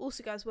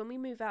 Also, guys, when we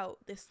move out,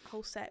 this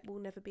whole set will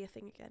never be a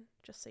thing again,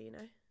 just so you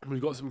know. We've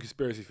got some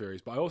conspiracy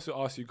theories, but I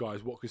also asked you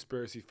guys what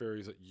conspiracy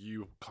theories that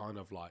you kind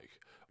of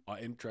like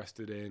are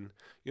interested in,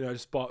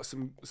 spark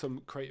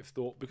some creative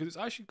thought, because it's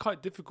actually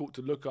quite difficult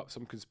to look up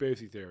some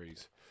conspiracy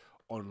theories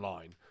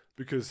online,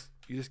 because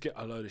you just get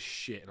a load of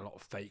shit and a lot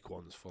of fake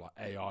ones for like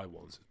AI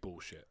ones. It's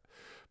bullshit.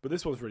 But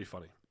this one's really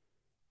funny.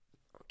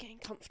 I'm getting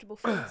comfortable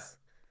for this.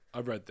 I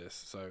read this,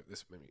 so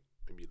this made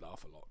me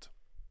laugh a lot.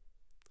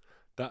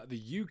 That the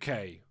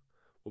UK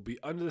will be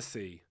under the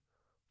sea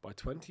by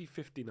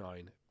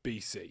 2059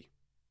 BC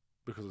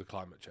because of the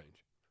climate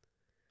change.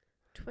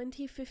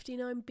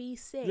 2059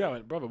 BC. Yeah, I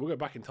went, brother, we'll go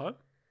back in time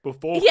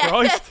before Yeah.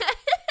 Christ.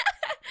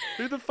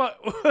 Who the fuck?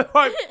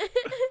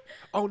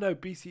 Oh no,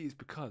 BC is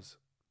because.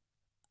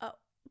 Oh.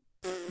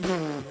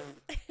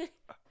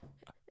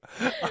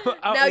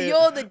 Now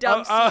you're the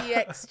dumb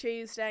CX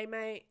Tuesday,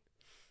 mate.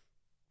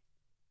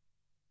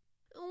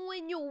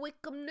 When you wake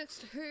up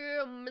next to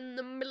him in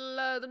the middle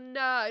of the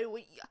night,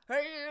 with your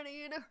hand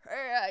in a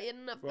hair, you're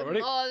nothing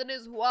Ready? more than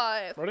his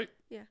wife. Ready?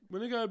 Yeah. We're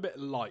going to go a bit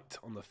light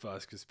on the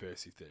first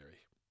conspiracy theory.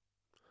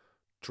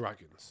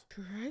 Dragons.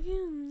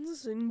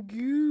 Dragons and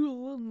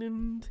ghoul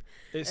and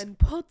It's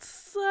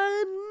pots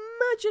and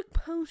magic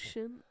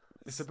potions.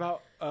 it's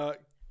about,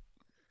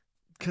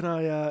 can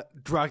I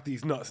drag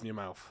these nuts in your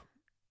mouth?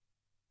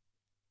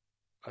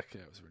 Okay,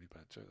 that was a really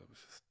bad joke.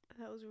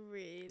 That was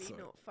really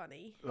Sorry. not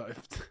funny. Like,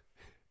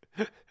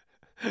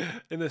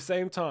 in the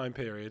same time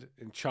period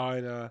in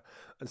China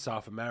and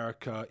South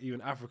America,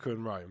 even Africa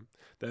and Rome,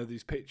 there are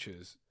these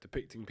pictures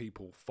depicting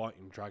people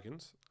fighting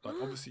dragons. Like,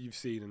 obviously you've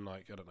seen in,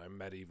 like, I don't know,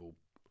 medieval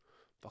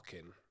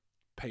fucking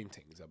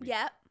paintings. There'll be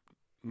Yeah.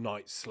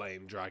 knights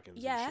slaying dragons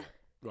Yeah. and shit.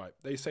 Right.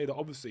 They say that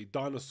obviously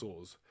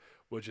dinosaurs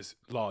were just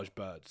large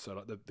birds. So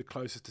like the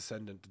closest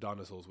descendant to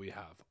dinosaurs we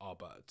have are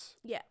birds.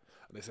 Yeah.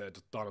 And they said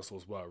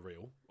dinosaurs were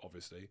real,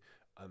 obviously,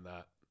 and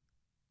that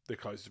the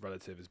closest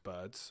relative is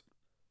birds.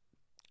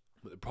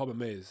 But the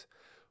problem is,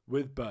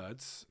 with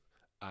birds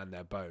and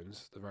their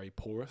bones, they're very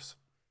porous,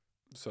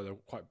 so they're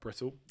quite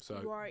brittle,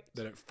 so Right.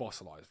 they don't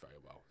fossilise very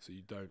well. So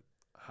you don't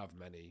have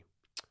many.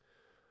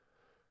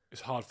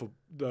 It's hard for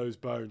those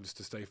bones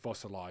to stay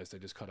fossilised. They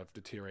just kind of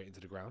deteriorate into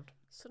the ground.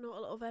 So not a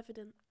lot of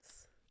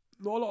evidence.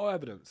 Not a lot of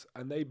evidence,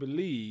 and they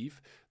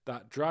believe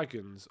that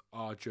dragons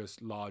are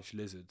just large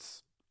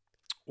lizards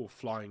or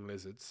flying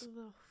lizards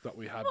that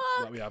we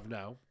have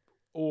now,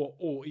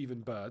 or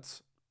even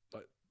birds.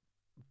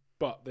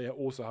 But they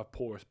also have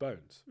porous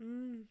bones.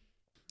 Mm.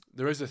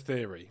 There is a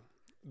theory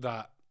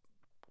that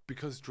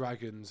because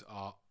dragons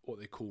are what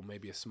they call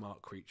maybe a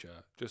smart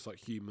creature, just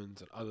like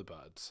humans and other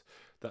birds,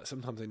 that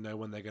sometimes they know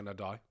when they're going to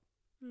die,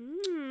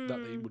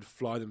 that they would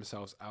fly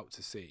themselves out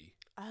to sea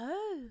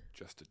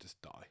just to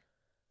die.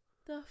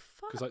 The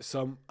fuck? Because like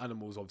some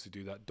animals obviously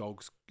do that.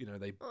 Dogs,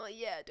 they Oh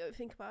yeah, don't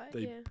think about it.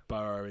 they Yeah.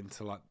 burrow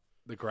into like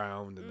the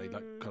ground and they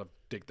like kind of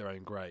dig their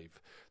own grave.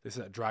 They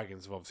say that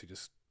dragons have obviously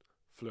just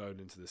flown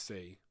into the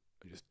sea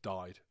and just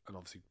died and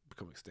obviously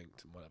become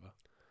extinct and whatever.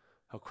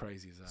 How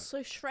crazy is that? So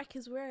Shrek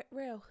is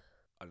real.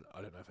 I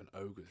don't know if an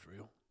ogre's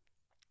real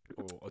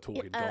or a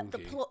talking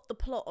donkey. The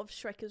plot of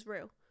Shrek is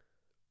real.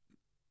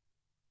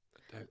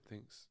 I don't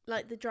think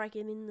Like the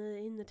dragon in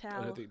the I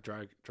tower. don't think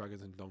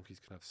dragons and donkeys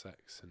can have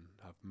sex and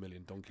have a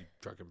million donkey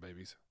dragon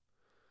babies.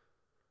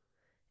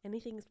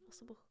 Anything is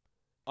possible.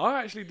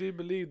 I actually do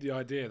believe the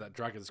idea that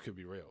dragons could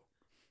be real.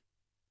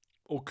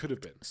 Or could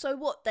have been. So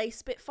what? They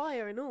spit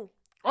fire and all.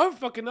 I don't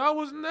fucking know, I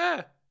wasn't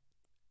there.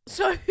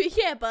 So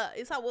yeah, but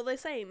is that what they're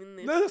saying in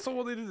this? No, that's not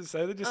what they didn't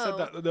say. They just said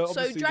that. So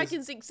Obviously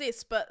dragons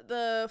exist, but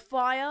the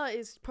fire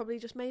is probably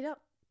just made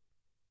up.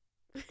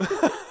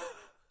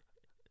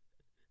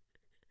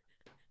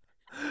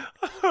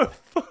 Oh,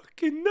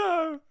 fucking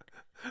no.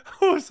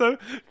 Also,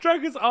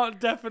 dragons aren't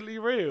definitely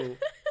real.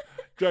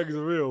 Dragons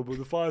are real, but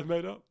the fire's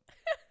made up.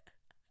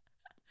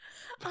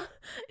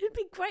 It'd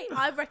be great.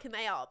 I reckon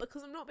they are,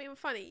 because I'm not being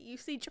funny. You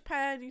see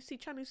Japan, you see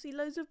China, you see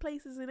loads of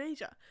places in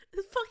Asia.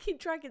 There's fucking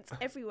dragons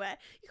everywhere.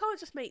 You can't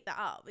just make that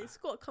up. It's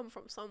got to come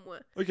from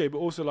somewhere. Okay, but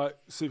also like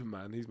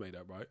Superman, he's made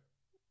up, right?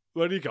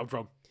 Where did he come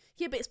from?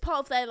 Yeah, but it's part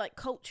of their like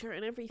culture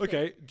and everything.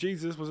 Okay,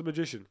 Jesus was a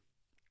magician.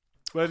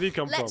 Where did he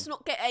come Let's from?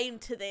 not get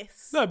into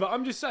this. No, but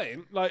I'm just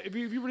saying, like, if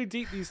you really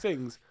deep these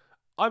things,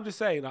 I'm just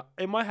saying that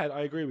in my head, I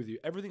agree with you.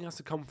 Everything has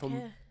to come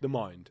from the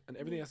mind, and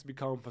everything has to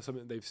become from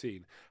something that they've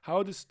seen.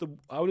 How does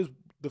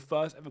the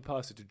first ever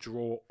person to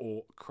draw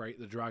or create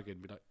the dragon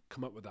be like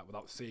come up with that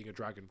without seeing a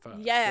dragon first?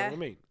 Yeah. You know what I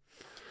mean?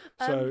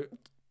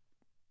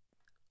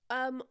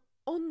 So,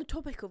 on the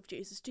topic of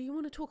Jesus, do you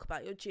want to talk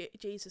about your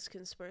Jesus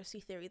conspiracy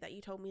theory that you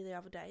told me the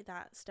other day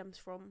that stems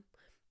from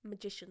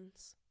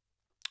magicians?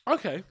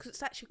 okay, Because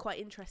it's actually quite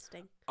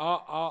interesting.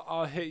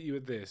 I'll hit you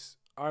with this.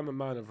 I'm a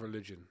man of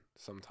religion.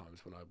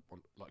 Sometimes when I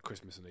want, like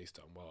Christmas and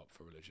Easter, I'm well up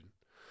for religion.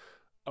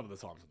 Other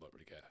times I don't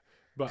really care.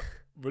 But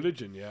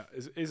religion, yeah,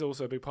 is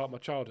also a big part of my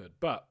childhood.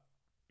 But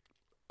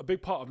a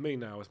big part of me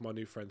now is my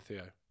new friend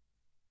Theo.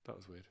 That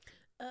was weird.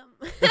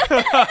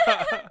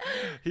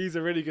 He's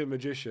a really good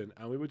magician,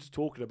 and we were just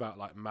talking about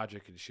like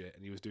magic and shit,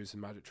 and he was doing some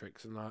magic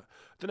tricks, and I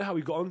don't know how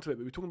we got onto it, but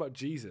we were talking about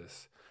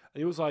Jesus, and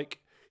he was like,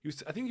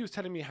 I think he was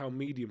telling me how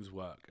mediums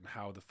work and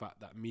how the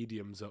fact that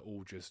mediums are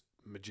all just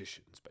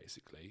magicians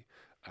basically,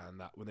 and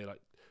that when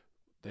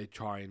they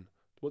try and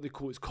what they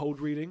call it's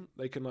cold reading.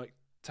 They can like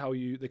tell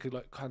you, they could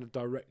like kind of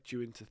direct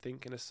you into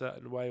thinking a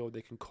certain way, or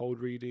they can cold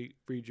read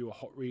you or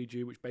hot read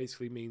you, which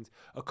basically means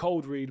a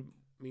cold read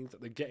means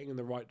that they're getting in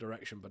the right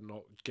direction but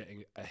not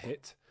getting a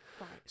hit.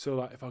 Right. So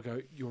like if I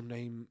go,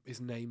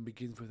 his name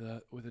begins with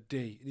a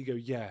D, and you go,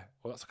 yeah,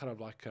 well that's kind of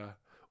like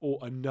or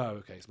a no,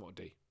 okay, it's not a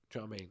D. Do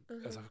you know what I mean?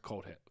 It's like a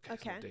cold hit. Okay,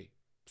 it's not a D.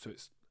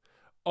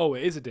 So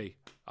it is a D.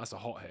 That's a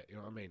hot hit. You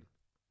know what I mean?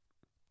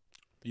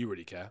 You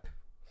really care.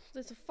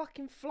 There's a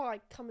fucking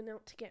fly coming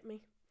out to get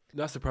me.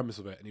 That's the premise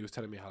of it. And he was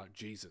telling me how like,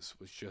 Jesus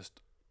was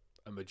just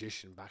a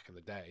magician back in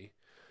the day,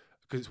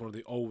 because it's one of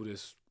the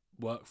oldest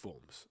work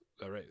forms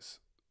there is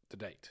to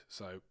date.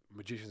 So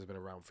magicians have been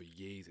around for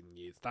years and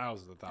years,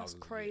 thousands and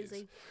thousands. That's crazy.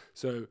 Of years.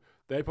 So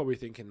they're probably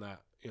thinking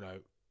that, you know,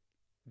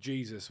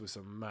 Jesus was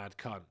some mad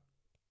cunt,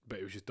 but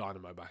he was just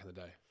dynamo back in the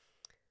day.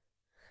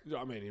 You know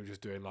what I mean? He was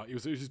just doing like he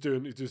was just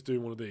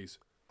doing one of these.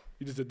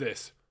 He just did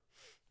this.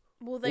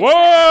 Well,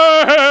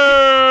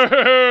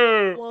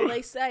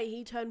 they say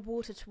he turned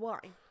water to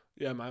wine.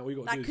 Yeah, man. All you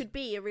got to do that could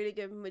be a really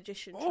good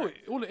magician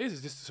trick. All it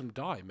is just some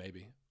dye,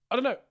 maybe. I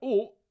don't know.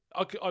 Or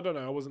I don't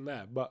know. I wasn't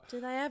there, but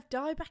do they have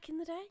dye back in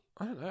the day?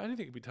 I don't know.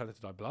 Anything could be turned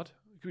into dye. Blood.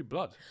 It could be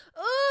blood.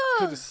 Oh!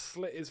 Could have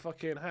slit his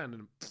fucking hand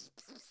and. Do you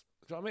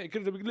know what I mean? It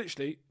could have been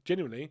literally,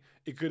 genuinely,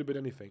 it could have been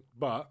anything.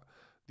 But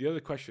the other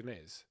question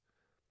is,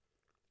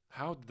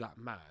 how did that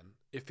man,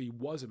 if he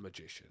was a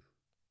magician,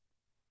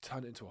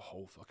 turn it into a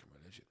whole fucking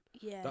religion?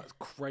 Yeah. That's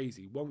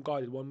crazy. One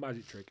guy did one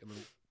magic trick and then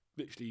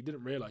literally he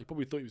didn't realise. He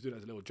probably thought he was doing it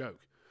as a little joke.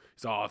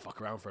 He's like, I'll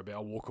fuck around for a bit.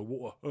 I'll walk on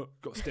water.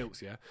 Got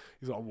stilts, yeah?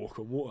 He's like, I'll walk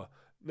on water.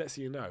 Next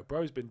thing you know,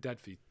 bro's been dead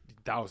for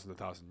thousands and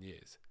thousands of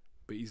years.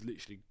 But he's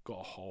literally got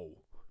a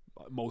whole,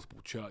 like,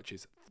 multiple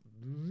churches,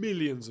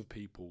 millions of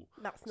people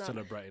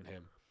celebrating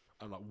him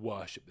and like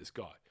worship this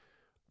guy.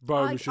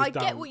 Bro was just I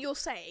get what you're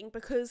saying,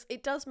 because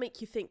it does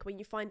make you think when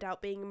you find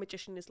out being a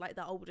magician is like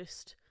the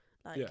oldest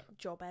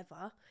job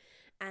ever.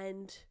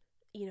 And,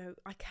 you know,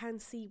 I can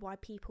see why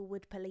people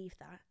would believe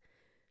that.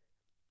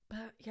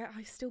 But yeah,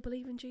 I still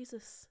believe in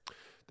Jesus.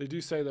 They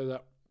do say though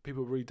that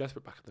people were really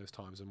desperate back in those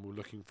times and were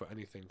looking for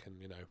anything, and,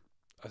 you know,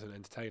 as an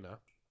entertainer,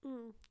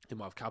 he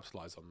might have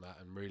capitalised on that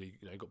and really,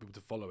 you know, got people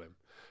to follow him.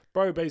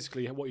 Bro,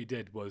 basically what he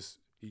did was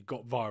he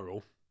got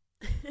viral.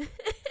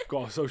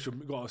 got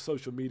a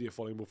social media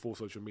following before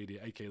social media,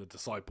 aka the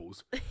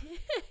disciples,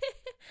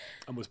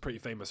 and was pretty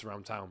famous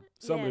around town.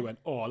 Somebody went,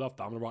 "Oh, I love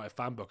that. I'm gonna write a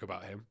fan book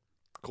about him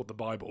called the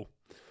Bible,"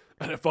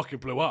 and it fucking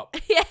blew up.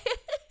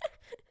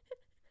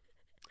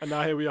 And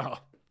now here we are.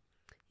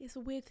 It's a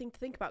weird thing to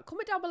think about.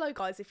 Comment down below,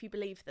 guys, if you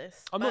believe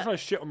this. I'm not trying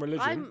to shit on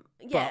religion.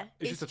 But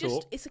it's just a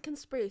thought. It's a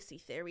conspiracy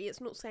theory. It's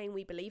not saying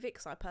we believe it,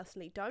 because I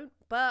personally don't.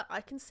 But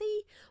I can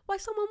see why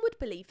someone would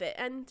believe it,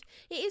 and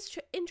it is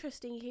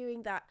interesting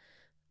hearing that.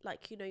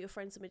 Like, you know, your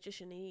friend's a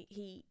magician.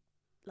 He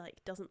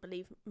like doesn't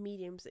believe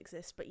mediums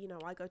exist, but, you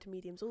know, I go to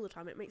mediums all the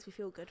time. It makes me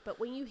feel good.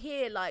 But when you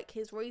hear like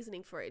his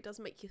reasoning for it, it does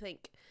make you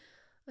think,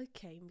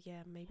 okay,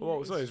 yeah, maybe.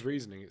 Well, it's not his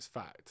reasoning; it's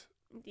fact.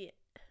 Yeah.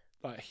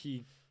 Like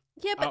he.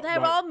 Yeah, but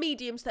there are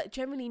mediums that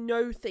generally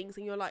know things,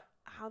 and you're like,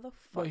 how the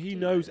fuck? But he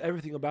knows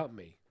everything about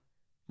me.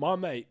 My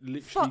mate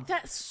literally. Fuck,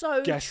 that's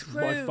so guessed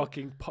true. my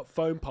fucking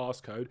phone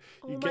passcode.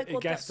 He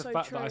guessed the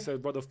fact that I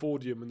said Brother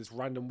Fordium in this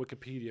random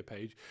Wikipedia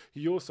page.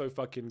 He also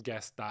fucking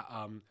guessed that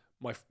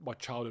my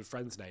childhood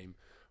friend's name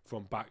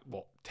from back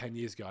 10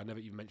 years ago. I never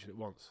even mentioned it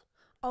once.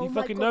 Oh, he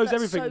fucking knows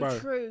everything, bro. So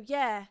true,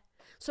 yeah.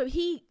 So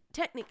he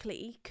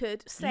technically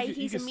could say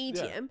he's a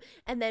medium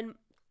and then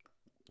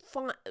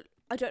find.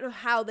 I don't know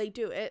how they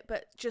do it,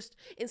 but just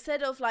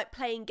instead of like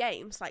playing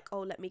games, like,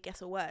 oh, let me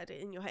guess a word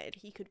in your head,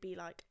 he could be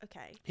like,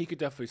 okay. He could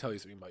definitely tell you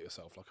something about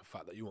yourself, like a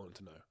fact that you wanted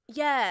to know.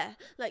 Yeah,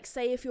 like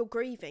say if you're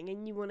grieving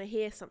and you want to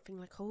hear something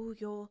like, oh,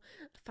 your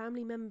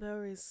family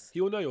member is. He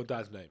will know your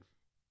dad's name.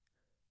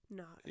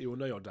 No. He will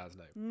know your dad's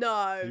name.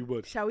 No. He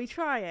would. Shall we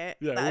try it?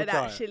 Yeah, that we'll would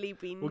try actually it.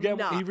 be We'll get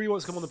nuts. him, he really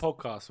wants to come on the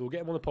podcast. So we'll get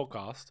him on the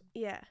podcast.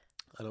 Yeah.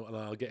 And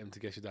I'll get him to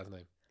guess your dad's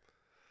name.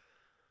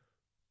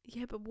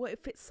 Yeah, but what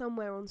if it's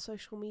somewhere on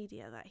social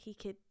media that he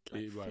could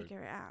figure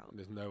it out?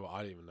 There's no,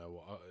 I don't even know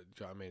what. Do you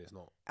know what I mean? It's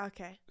not.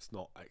 Okay. It's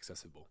not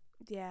accessible.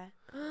 Yeah.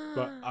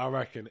 But I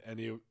reckon, and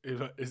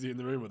is he in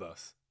the room with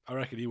us? I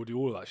reckon he will do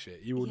all that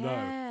shit. You will know.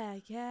 Yeah,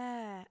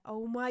 yeah.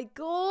 Oh my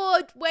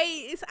god!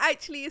 Wait, it's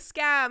actually a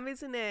scam,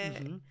 isn't it?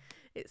 Mm-hmm.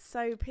 It's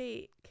so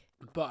peak.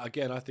 But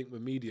again, I think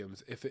with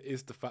mediums, if it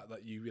is the fact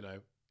that you know,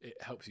 it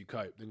helps you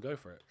cope, then go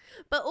for it.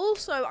 But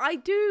also,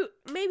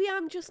 maybe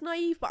I'm just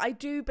naive, but I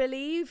do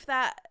believe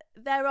that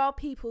there are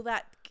people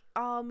that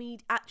are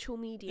actual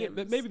mediums.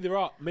 Yeah, maybe there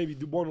are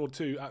the one or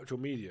two actual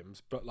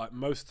mediums, but like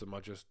most of them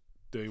are just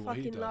doing what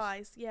he does. Fucking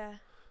lies, yeah.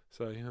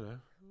 So, you know.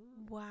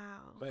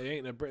 Wow. But it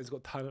ain't no Britain's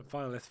Got Talent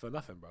finalist for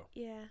nothing, bro.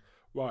 Yeah.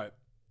 Right.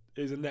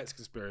 Here's the next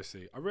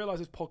conspiracy. I realise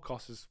this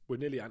podcast we're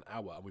nearly an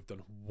hour and we've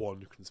done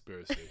one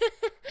conspiracy.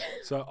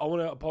 So I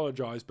want to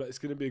apologise, but it's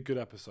going to be a good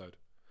episode.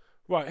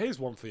 Right, here's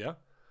one for you.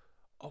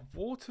 A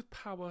water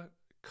power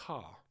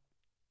car.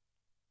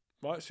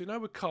 Right, so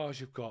with cars,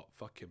 you've got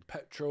fucking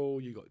petrol,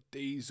 you've got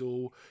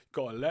diesel, you've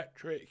got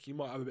electric, you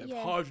might have a bit of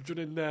hydrogen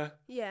in there.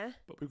 Yeah.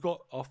 But we've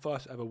got our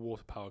first ever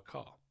water-powered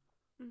car,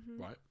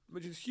 right?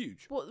 Which is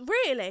huge. What,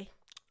 really?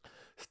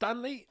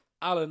 Stanley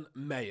Allen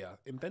Mayer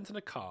invented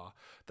a car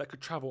that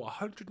could travel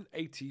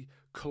 180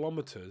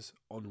 kilometres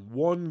on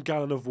 1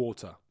 gallon of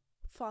water.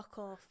 Fuck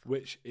off.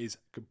 Which is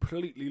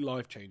completely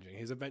life-changing.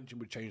 His invention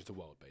would change the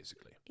world,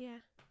 basically. Yeah.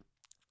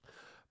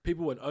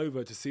 People went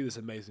over to see this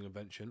amazing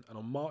invention, and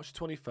on March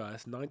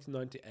 21st,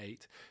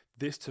 1998,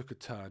 this took a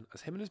turn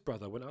as him and his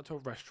brother went out to a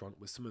restaurant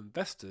with some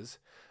investors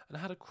and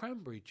had a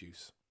cranberry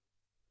juice.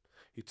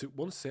 He took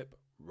one sip,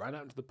 ran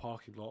out into the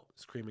parking lot,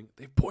 screaming,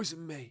 "They've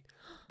poisoned me!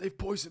 They've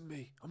poisoned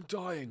me! I'm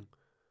dying!"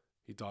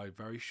 He died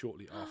very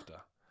shortly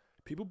after.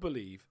 People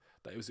believe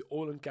that it was the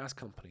oil and gas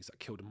companies that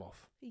killed him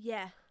off.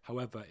 Yeah.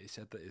 However, it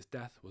said that his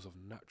death was of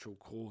natural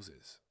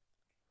causes.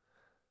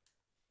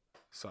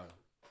 So...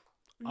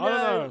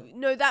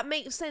 No, that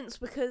makes sense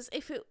because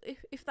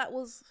if that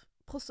was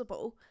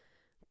possible,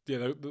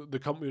 yeah, the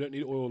company don't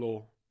need oil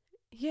or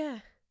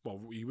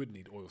well, you would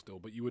need oil still,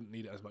 but you wouldn't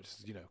need it as much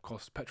as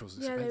cost. Petrol's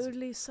expensive. they would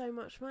lose so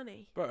much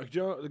money. But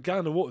the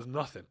gallon of water is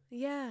nothing.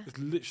 Yeah, it's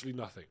literally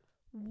nothing.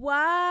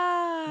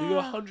 Wow. And you go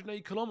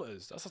 180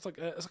 kilometers. That's like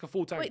a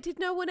full tank. Wait, did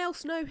no one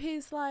else know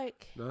his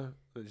like? No,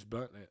 they just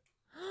burnt it.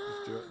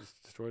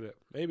 Just destroyed it.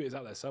 Maybe it's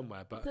out there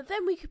somewhere, but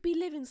then we could be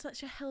living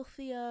such a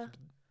healthier.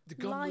 The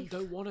government life.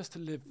 don't want us to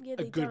live Yeah,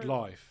 a good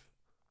life.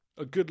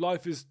 A good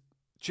life is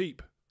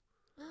cheap.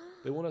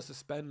 They want us to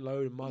spend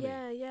load of money.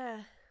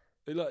 Yeah.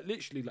 They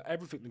literally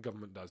everything the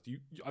government does.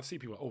 I've seen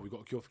people we've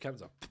got a cure for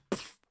cancer.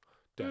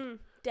 Dead.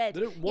 Dead. They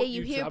don't want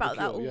you to hear have about a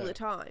cure, that all the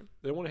time.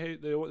 They want to hear.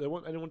 They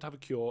want anyone to have a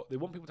cure. They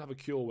want people to have a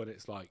cure when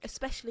it's like.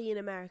 Especially in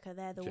America,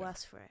 they're the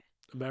worst for it.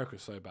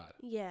 America's so bad.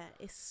 Yeah,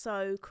 it's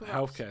so corrupt.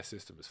 The healthcare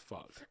system is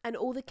fucked. And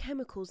all the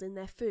chemicals in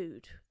their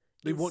food.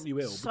 They want you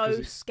ill so because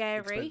it's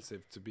scary.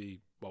 Expensive to be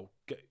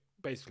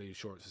basically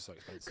insurance is so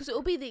expensive. Because it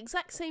will be the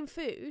exact same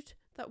food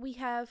that we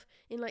have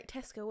in like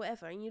Tesco or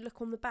whatever, and you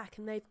look on the back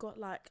and they've got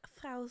like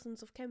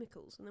thousands of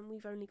chemicals, and then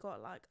we've only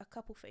got like a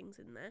couple things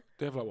in there.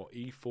 They have like what,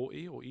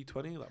 E40 or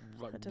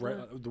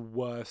E20, the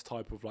worst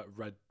type of like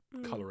red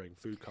colouring,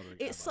 food colouring.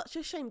 It's such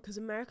a shame because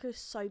America is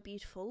so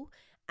beautiful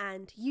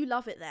and you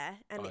love it there,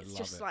 and it's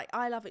just like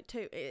I love it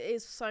too. It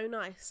is so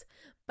nice,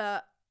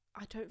 but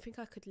I don't think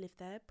I could live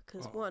there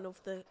because one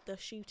of the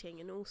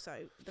shooting and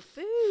also the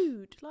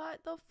food.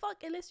 Like the fuck,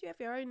 unless you have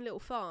your own little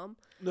farm.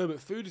 No, but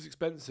food is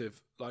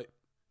expensive. Like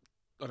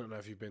I don't know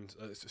if you've been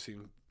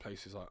seen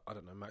places like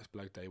Max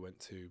Belegday went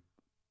to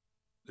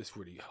this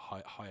really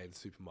high end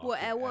supermarket. What,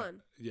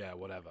 L1? Yeah,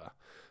 whatever.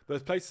 But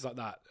there's places like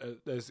that.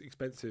 There's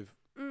expensive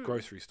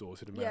grocery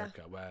stores in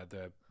America where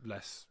they're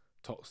less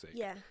toxic.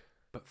 Yeah.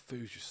 But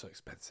food's just so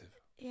expensive.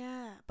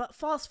 Yeah, but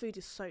fast food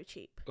is so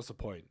cheap. That's the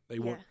point. They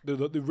want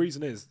the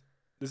reason is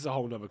this is a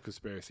whole nother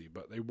conspiracy,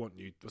 but they want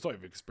you. It's not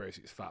even a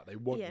conspiracy; it's fat. They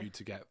want you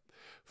to get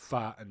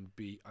fat and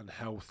be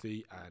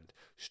unhealthy and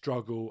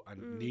struggle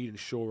and need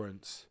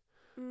insurance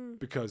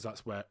because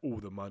that's where all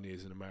the money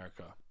is in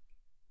America.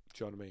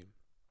 Do you know what I mean?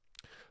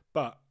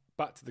 But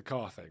back to the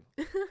car thing.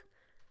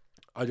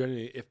 I don't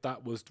know if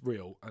that was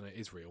real, and it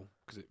is real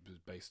because it was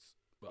based.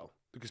 Well,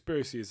 the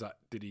conspiracy is that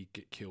did he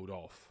get killed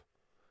off?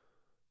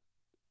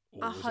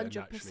 Or was it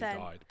naturally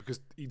died? Because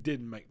he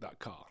didn't make that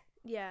car.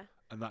 Yeah.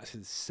 And that's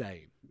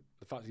insane.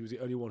 The fact he was the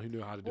only one who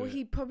knew how to do it. Well,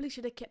 he probably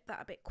should have kept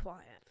that a bit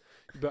quiet.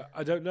 But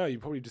I don't know. You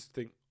probably just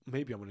think,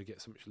 maybe I'm going to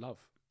get so much love.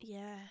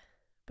 Yeah.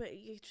 But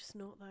you're just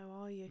not, though,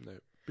 are you? No.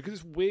 Because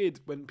it's weird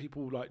when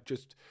people, like,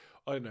 just,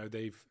 I don't know,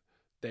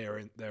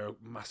 they're a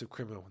massive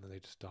criminal and then they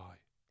just die.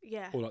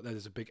 Yeah. Or, like,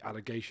 there's a big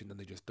allegation and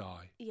they just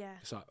die. Yeah.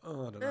 It's like,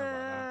 oh, I don't know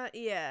about that.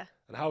 Yeah.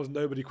 And how has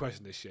nobody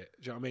questioned this shit?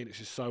 Do you know what I mean? It's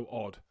just so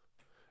odd.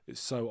 It's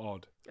so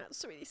odd.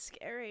 That's really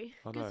scary.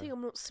 I know. Good thing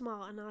I'm not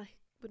smart and I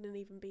wouldn't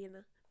even be in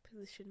a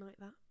position like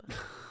that.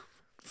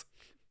 But.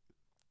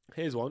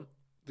 Here's one.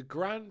 The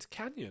Grand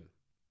Canyon.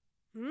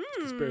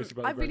 Conspiracy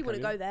about I the really Grand want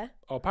to Canyon. go there.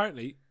 Oh,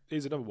 apparently,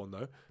 here's another one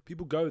though.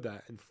 People go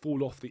there and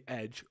fall off the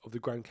edge of the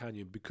Grand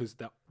Canyon because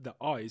their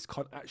eyes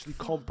can't actually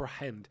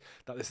comprehend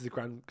that this is the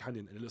Grand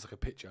Canyon and it looks like a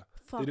picture.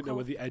 They don't know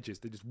where the edge is.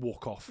 They just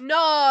walk off.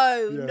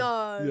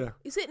 No. Yeah.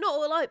 Is it not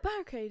like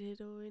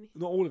barricaded or anything?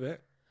 Not all of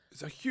it.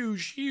 It's a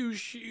huge,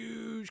 huge,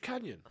 huge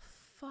canyon.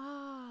 Fuck.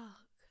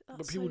 That's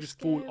but people so just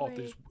scary. fall off.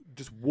 They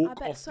just walk off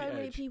the edge. I bet so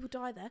many people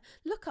die there.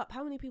 Look up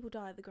how many people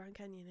die at the Grand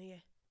Canyon a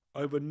year.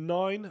 Over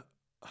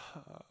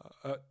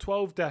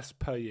 12 deaths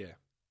per year.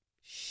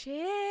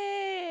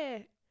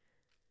 Shit.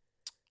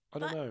 I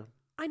don't know.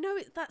 I know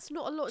that's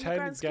not a lot in the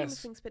grand scheme of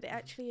things, but it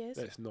actually is.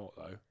 It's not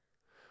though.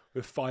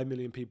 With 5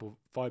 million people,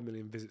 5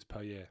 million visits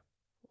per year.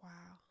 Wow.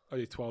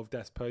 Only 12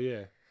 deaths per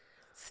year.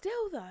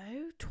 Still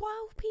though,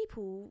 12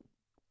 people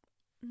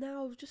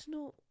now just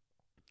not.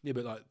 Yeah,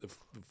 but like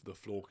the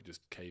floor could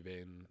just cave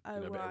in. Oh,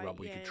 a bit of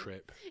rubble, yeah. you could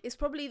trip. It's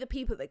probably the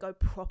people that go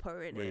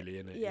proper in really,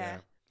 it. innit? Yeah.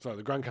 So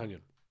the Grand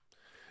Canyon.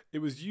 It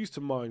was used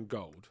to mine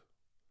gold,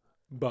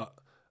 but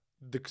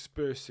the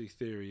conspiracy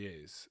theory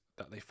is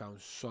that they found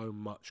so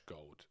much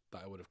gold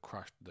that it would have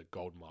crashed the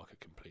gold market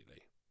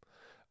completely.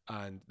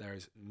 And there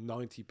is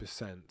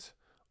 90%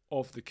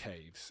 of the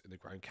caves in the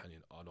Grand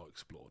Canyon are not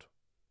explored.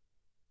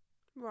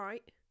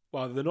 Right.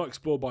 Well, they're not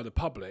explored by the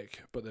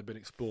public, but they've been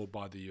explored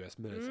by the US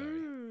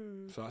military.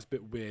 So that's a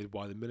bit weird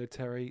why the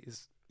military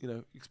is,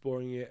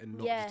 exploring it and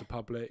not just the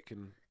public.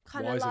 And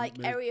Kind of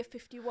like Area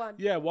 51.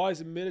 Yeah, why is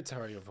the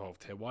military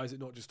involved here? Why is it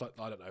not just like,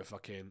 I don't know,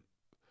 fucking...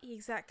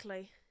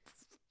 Exactly.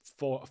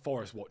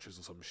 Forest watchers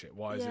or some shit?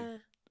 Why is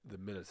it the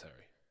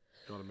military?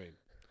 You know what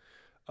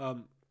I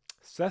mean?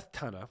 Seth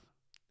Tanner,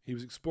 he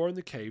was exploring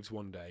the caves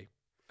one day,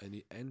 and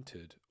he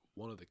entered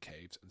one of the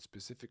caves, and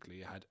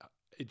specifically it had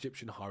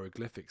Egyptian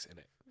hieroglyphics in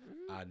it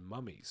and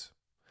mummies.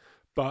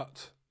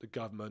 But the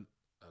government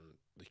and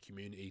the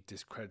community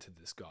discredited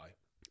this guy.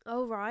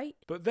 Oh, right.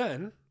 But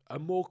then a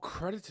more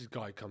credited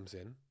guy comes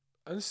in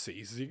and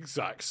sees the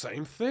exact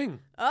same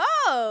thing.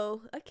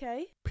 Oh,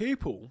 okay.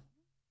 People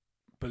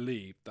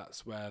believe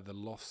that's where the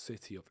lost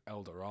city of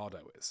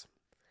Eldarado is.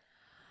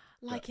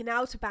 Like in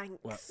Outer Banks.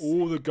 Where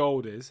all the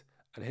gold is.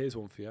 And here's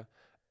one for you.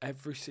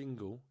 Every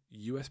single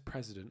US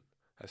president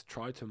has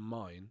tried to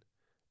mine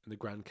in the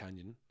Grand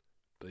Canyon,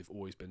 but they've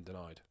always been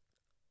denied.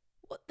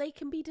 What, they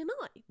can be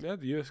denied? Yeah,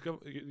 the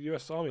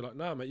US Army, like,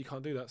 no, mate, you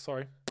can't do that,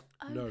 sorry.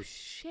 Oh, no.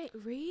 shit,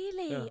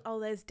 really? Yeah. Oh,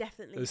 there's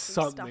definitely There's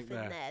some something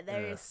stuff in there.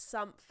 There is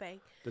something.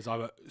 There's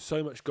either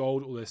so much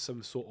gold or there's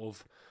some sort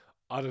of,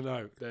 I don't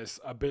know, there's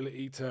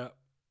ability to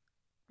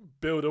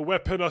build a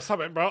weapon or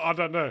something, bro. I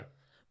don't know.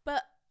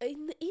 But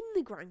in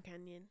the Grand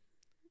Canyon,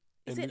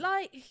 is it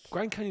like...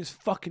 Grand Canyon's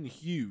fucking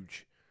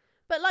huge.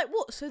 But like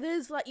what? So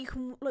there's like, you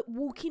can like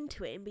walk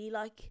into it and be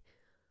like...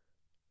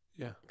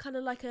 Yeah. Kind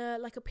of like a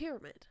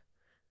pyramid.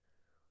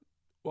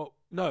 Well,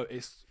 no,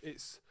 it's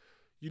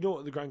you know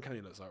what the Grand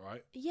Canyon looks like,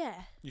 right? Yeah.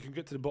 You can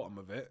get to the bottom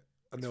of it,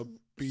 and there'll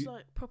be it's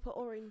like proper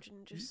orange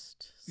and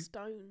just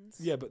stones.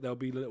 Yeah, but there'll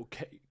be little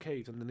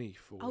caves underneath.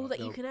 Or like that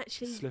you can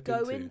actually slip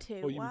go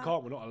into. Well, you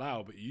can't. We're not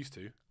allowed, but you used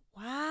to.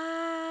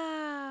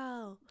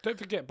 Wow. Don't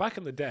forget, back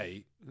in the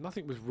day,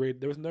 nothing was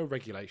there was no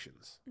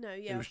regulations. No,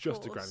 yeah, it was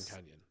just the Grand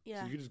Canyon.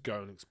 Yeah. So you could just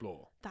go and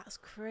explore. That's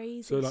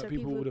crazy. So like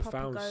people would have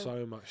found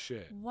so much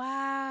shit.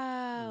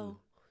 Wow.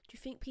 Do you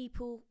think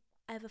people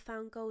ever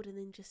found gold and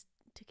then just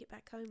took it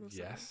back home or something?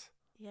 Yes.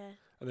 Yeah.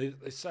 And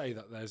they say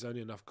that there's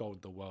only enough gold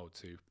in the world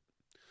to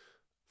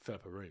fill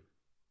up a room.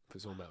 If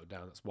it's all melted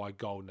down, that's why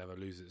gold never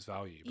loses its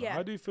value. But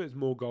I do feel there's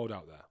more gold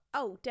out there.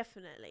 Oh,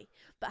 definitely.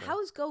 But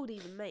how is gold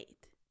even made?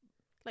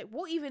 Like,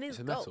 what even is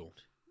gold? Metal.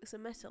 It's a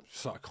metal.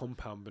 It's like a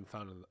compound been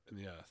found in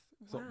the earth.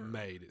 It's not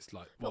made. It's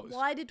like. But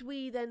why did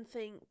we then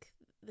think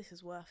this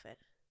is worth it?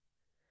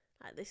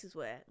 Like, this is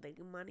where the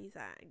money's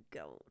at.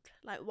 Gold.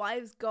 Like, why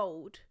is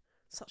gold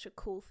such a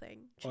cool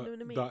thing? Do you know what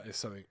I mean? That is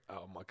something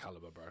out of my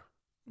caliber, bro.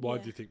 Why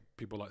do you think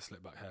people like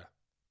slick back hair?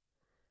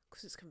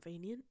 Because it's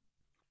convenient.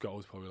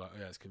 Gold's probably like,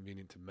 it's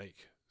convenient to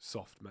make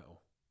soft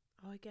metal.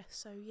 Oh, I guess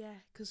so, yeah.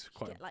 Because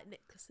you get like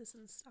necklaces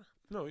and stuff.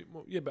 No,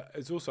 well, yeah, but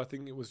it's also, I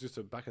think it was just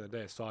back in the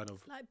day, a sign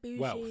of like bougie.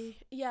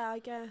 wealth. Yeah, I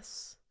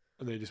guess.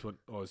 And they just went,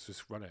 let's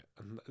just run it.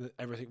 And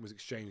everything was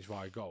exchanged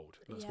via gold.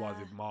 That's why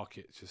the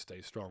market just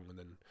stays strong. And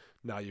then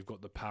now you've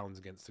got the pounds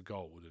against the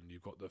gold, and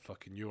you've got the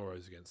fucking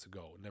euros against the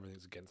gold, and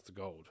everything's against the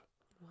gold.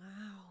 Wow.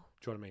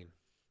 Do you know what I mean?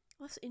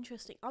 That's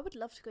interesting. I would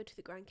love to go to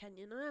the Grand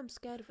Canyon. I am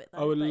scared of it, though.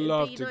 I would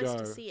love it'd to be nice go.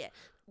 to see it.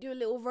 Do a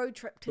little road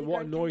trip to but the what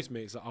Grand annoys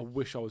Canyon. me is that I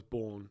wish I was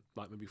born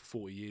like maybe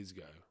 40 years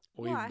ago,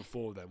 or even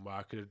before then, where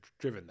I could have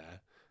driven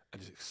there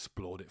and just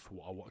explored it for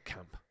what I want to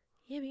camp.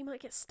 Yeah, but you might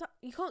get stuck.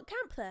 You can't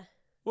camp there.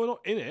 Well, not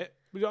in it.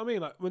 But you know what I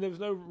mean? Like when there was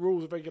no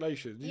rules or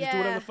regulations, you just do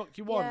whatever the fuck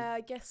you want. Yeah,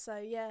 I guess so.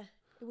 Yeah,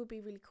 it would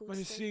be really cool. When to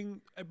you're see.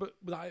 seeing, but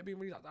without it being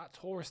really like that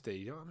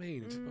touristy, you know what I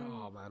mean? It's,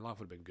 oh man, life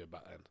would have been good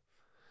back then.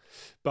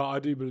 But I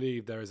do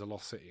believe there is a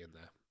lost city in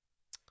there.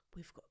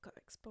 We've got to go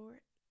explore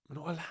it. We're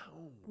not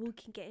allowed. We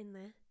can get in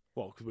there.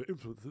 Well, because we're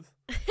influencers.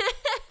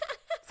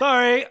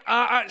 Sorry,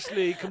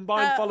 actually,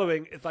 combined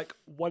following is like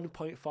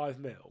 1.5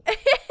 mil.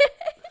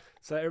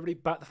 So everybody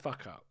back the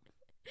fuck up.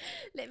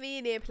 Let me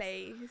in here,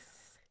 please.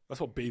 That's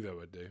what Beaver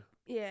would do.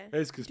 Yeah.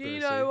 It's conspiracy.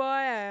 Do you know who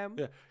I am?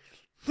 Yeah.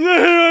 Yeah,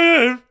 here I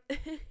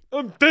am.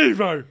 I'm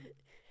Beaver.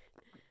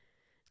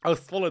 I'll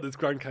swallow this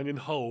Grand Canyon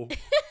whole.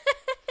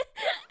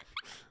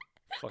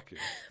 Fuck you.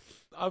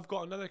 I've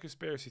got another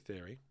conspiracy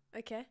theory.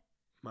 Okay.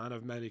 Man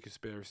of many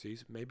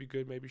conspiracies. Maybe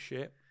good, maybe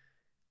shit.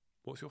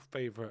 What's your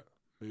favourite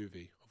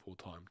movie of all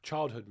time?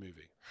 Childhood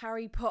movie.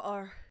 Harry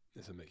Potter.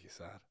 This will make you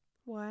sad.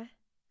 Why?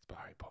 It's about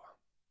Harry Potter.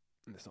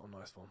 And it's not a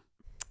nice one.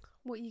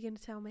 What are you going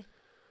to tell me?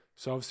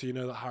 So obviously you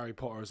know that Harry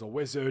Potter is a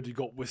wizard. He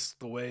got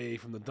whisked away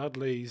from the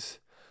Dudleys.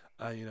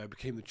 And,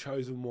 became the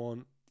chosen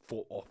one.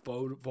 Fought off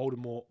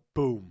Voldemort.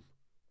 Boom.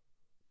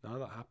 None of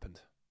that happened.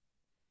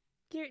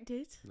 Yeah, it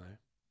did. No.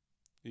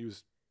 He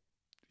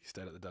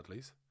stayed at the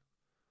Dudleys.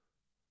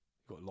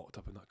 He got locked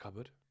up in that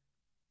cupboard.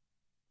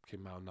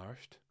 Became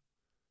malnourished.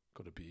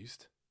 Got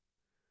abused.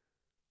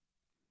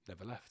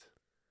 Never left.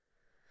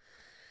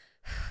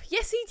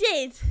 Yes, he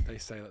did. They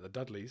say that the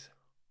Dudleys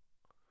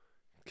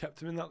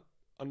kept him in that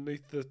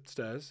underneath the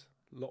stairs,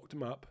 locked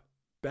him up,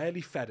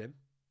 barely fed him,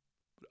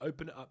 would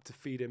open it up to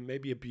feed him,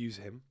 maybe abuse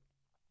him,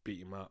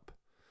 beat him up,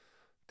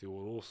 do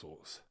all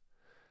sorts.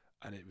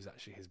 And it was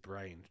actually his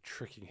brain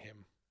tricking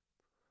him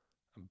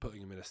and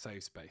putting him in a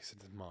safe space in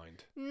his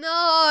mind.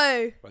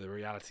 No. Where the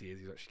reality is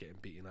he's actually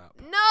getting beaten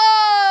up.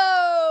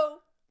 No.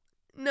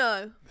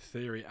 No. The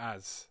theory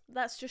as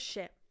That's just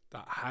shit.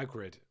 that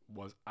Hagrid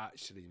was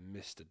actually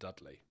Mr.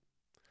 Dudley.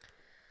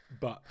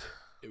 But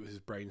it was his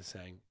brain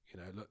saying, you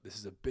know, look, this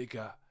is a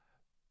bigger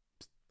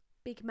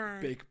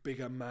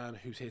man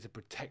who's here to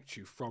protect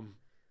you from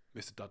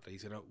Mr. Dudley.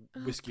 He's going to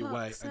whisk you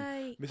away.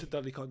 And Mr.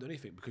 Dudley can't do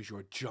anything because you're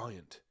a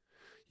giant.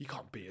 You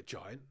can't be a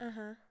giant.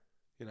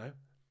 You know? And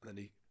then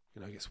he,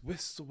 you know, gets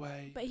whisked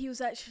away. But he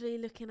was actually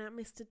looking at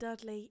Mr.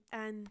 Dudley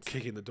and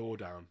kicking the door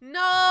down.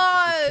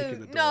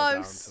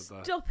 No,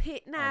 stop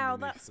it now.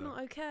 That's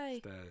not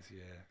okay. Stairs,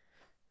 yeah.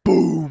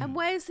 Boom! And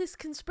where's this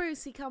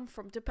conspiracy come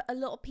from? Do a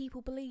lot of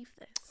people believe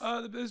this?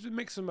 There's been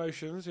mixed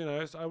emotions, you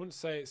know. I wouldn't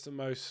say it's the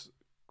most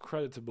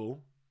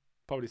creditable.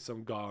 Probably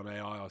some guy on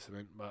AI or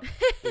something, but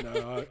you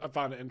know, I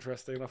found it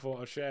interesting and I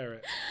thought I'd share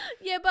it.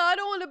 Yeah, but I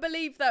don't want to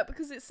believe that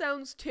because it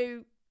sounds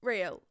too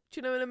real. Do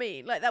you know what I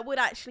mean? Like, that would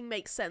actually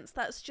make sense.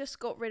 That's just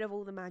got rid of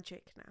all the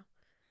magic now.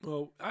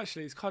 Well,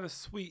 actually, it's kind of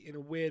sweet in a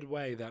weird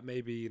way that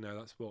maybe, you know,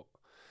 that's what,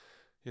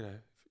 you know,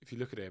 if you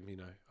look at him, you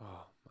know,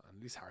 oh, man,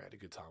 at least Harry had a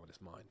good time with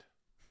his mind.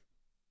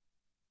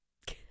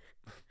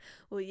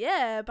 Well,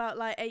 yeah, about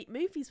like 8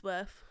 movies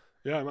worth.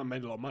 Yeah, man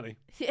made a lot of money.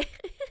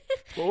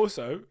 But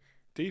also,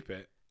 deep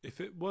it,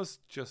 if it was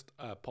just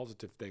a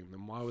positive thing,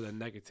 then why were there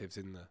negatives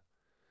in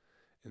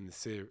the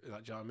series?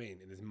 Like, do you know what I mean?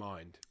 In his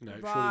mind, you know,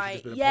 surely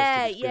it should have been a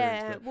positive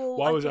experience. Well,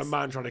 why was a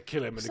man trying to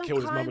kill him and he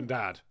killed his mum and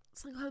dad?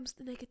 Sometimes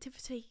the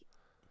negativity,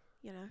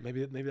 you know.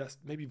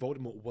 Maybe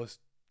Voldemort was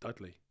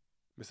Dudley,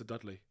 Mr.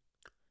 Dudley.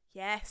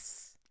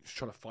 Yes. Just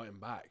trying to fight him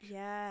back.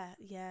 Yeah.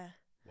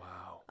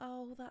 Wow.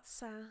 Oh, that's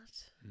sad.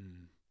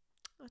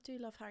 I do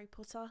love Harry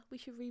Potter. We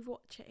should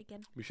rewatch it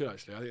again. We should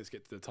actually. I think let's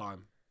get to the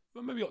time.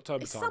 Well, maybe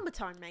October It's time.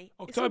 summertime, mate.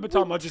 October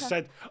time. I just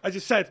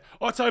said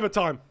October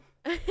time.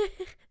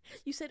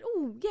 You said,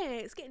 oh yeah,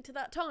 it's getting to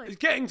that time. It's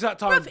getting to that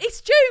time. Bruv,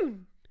 it's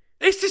June.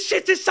 It's the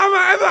shittest summer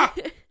ever.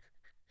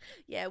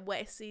 Yeah,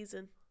 wettest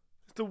season.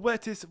 It's the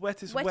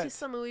wettest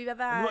summer we've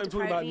ever had. We're not even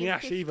talking about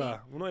apparently, Nyash either.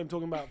 We're not even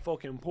talking about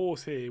fucking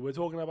pause here. We're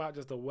talking about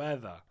just the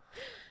weather.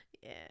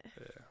 Yeah.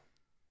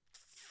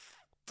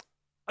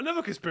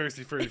 Another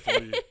conspiracy theory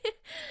for you.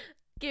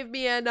 Give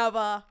me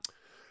another.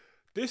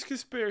 This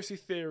conspiracy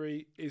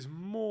theory is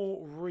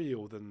more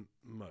real than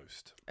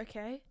most.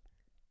 Okay.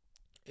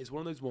 It's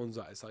one of those ones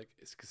that it's like,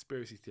 it's a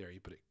conspiracy theory,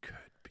 but it could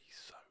be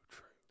so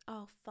true.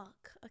 Oh,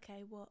 fuck.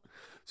 Okay, what?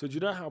 So do you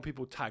know how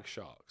people tag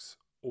sharks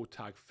or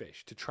tag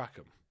fish to track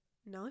them?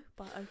 No,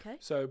 but okay.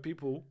 So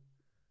people,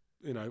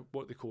 you know,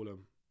 what they call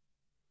them,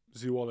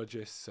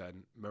 zoologists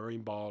and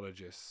marine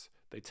biologists,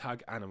 they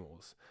tag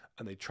animals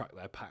and they track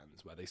their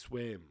patterns, where they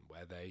swim,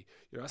 where they,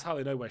 you know, that's how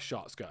they know where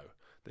sharks go.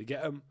 They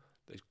get them,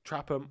 they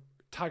trap them,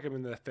 tag them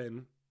in their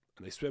fin,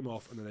 and they swim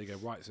off, and then they go,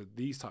 right, so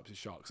these types of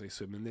sharks, they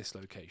swim in this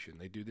location,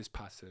 they do this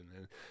pattern,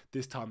 and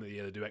this time of the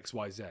year they do X,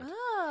 Y, Z.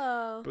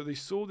 Oh. But they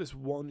saw this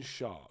one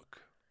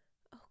shark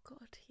Oh,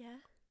 God, yeah.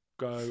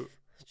 go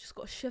Just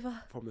got a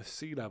shiver. from the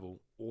sea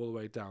level all the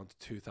way down to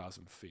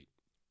 2,000 feet.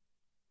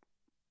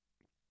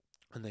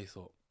 And they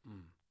thought,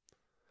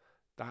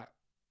 that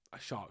a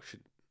shark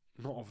should,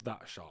 not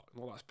that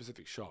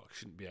specific shark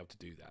shouldn't be able to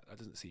do that. That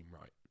doesn't seem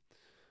right.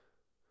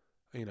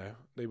 You know,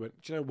 they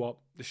went, do you know what?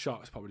 The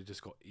shark's probably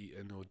just got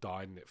eaten or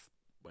died and it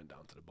went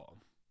down to the bottom.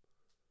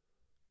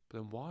 But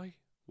then why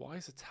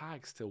is the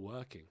tag still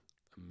working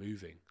and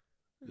moving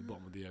at the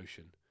bottom of the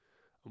ocean?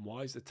 And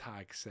why is the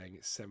tag saying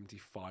it's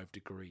 75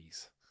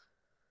 degrees?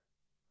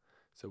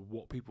 So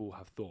what people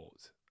have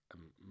thought,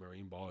 and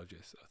marine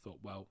biologists have thought,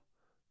 well,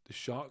 the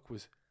shark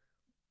was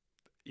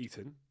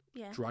eaten,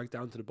 dragged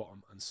down to the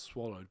bottom and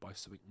swallowed by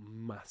something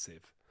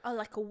massive. Oh,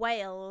 like a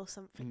whale or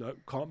something. No,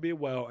 can't be a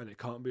whale and it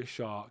can't be a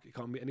shark. It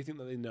can't be anything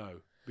that they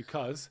know,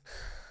 because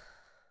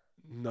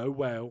no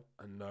whale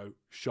and no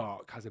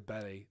shark has a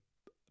belly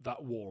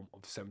that warm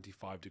of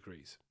 75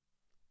 degrees.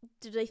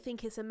 Do they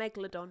think it's a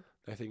megalodon?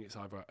 They think it's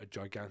either a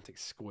gigantic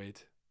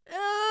squid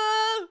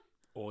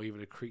or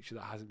even a creature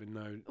that hasn't been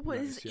known. What,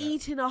 is yet.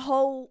 eating a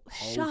whole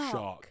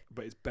shark?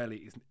 But its belly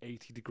is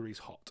 80 degrees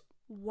hot.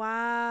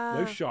 Wow.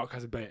 No shark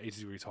has a belly at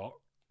 80 degrees hot,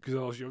 because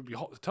otherwise you'll be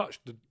hot to touch.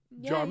 Do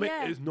you know what I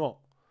mean? It's not.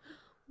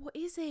 What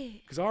is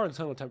it? Because our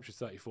internal temperature is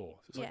 34. So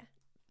it's like,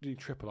 you need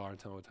triple our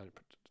internal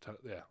temperature.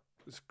 Yeah,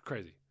 it's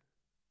crazy.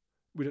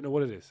 We don't know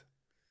what it is.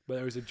 But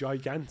there is a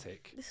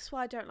gigantic... This is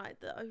why I don't like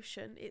the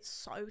ocean. It's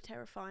so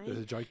terrifying. There's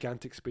a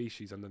gigantic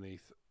species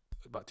underneath,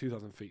 about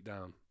 2,000 feet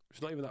down.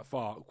 It's not even that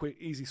far. Quick,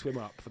 easy swim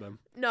up for them.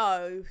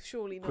 No,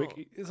 surely not.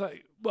 Quick, it's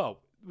like,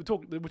 well, we're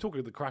talking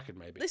of the Kraken,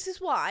 maybe. This is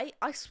why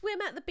I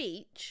swim at the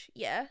beach,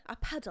 I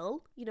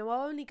paddle. You know,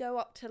 I only go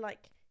up to,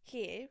 like,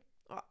 here,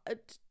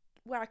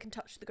 where I can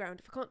touch the ground.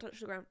 If I can't touch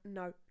the ground,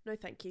 no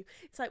thank you.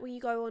 It's like when you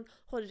go on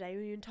holiday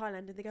when you're in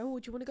Thailand and they go, oh,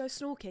 do you want to go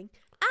snorkeling?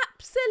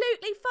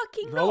 Absolutely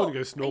fucking not. I wouldn't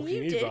go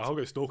snorkeling either. I'll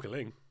go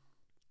snorkeling.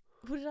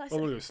 What did I I'm say?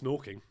 going to go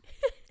snorking.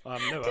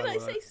 Did I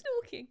say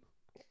snorking?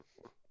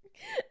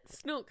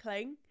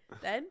 Snorkeling,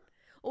 then?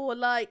 Or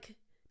like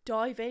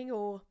diving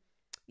or,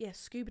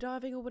 scuba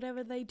diving or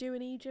whatever they do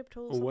in Egypt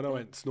or something. When I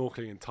went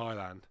snorkeling in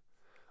Thailand,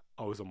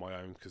 I was on my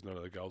own because none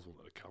of the girls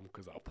wanted to come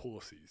because they were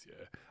pussies,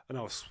 yeah. And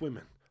I was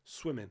swimming.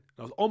 And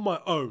I was on my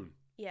own,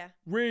 Yeah.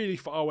 really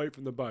far away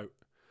from the boat.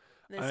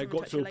 And And it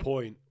got to a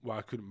point where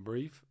I couldn't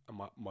breathe and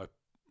my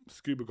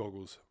scuba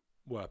goggles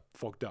were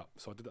fogged up.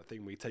 So I did that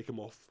thing where you take them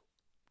off,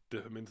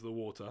 dip them into the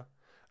water.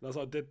 And as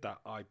I did that,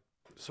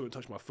 something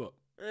touched my foot.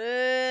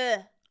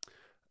 Ugh.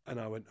 And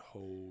I went,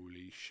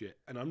 holy shit.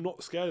 And I'm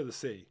not scared of the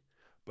sea,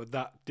 but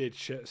that did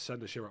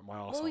send a shiver up my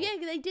arsehole. Well, yeah,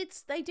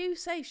 they do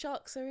say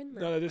sharks are in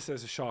there. No, this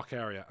says a shark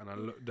area. And I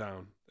looked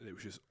down and it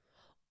was just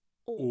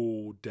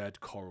all dead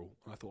coral.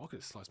 And I thought, I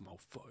could slice my whole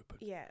foot open.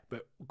 Yeah.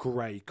 But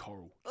grey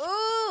coral.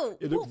 Oh!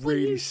 It looked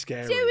really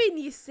scary. What were you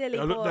doing, you silly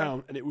boy? And I looked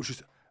down and it was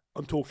just,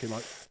 I'm talking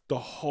like the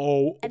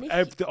whole,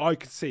 everything I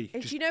could see.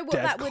 And just do you know what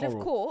dead that would have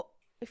coral. caught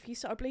if you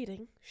started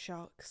bleeding?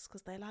 Sharks,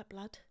 because they like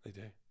blood. They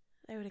do.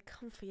 They would have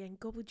come for you and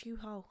gobbled you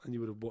whole. And you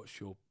would have watched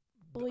your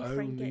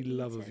Boyfriend only get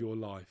love eaten. of your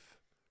life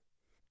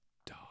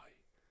die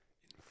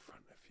in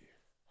front of you.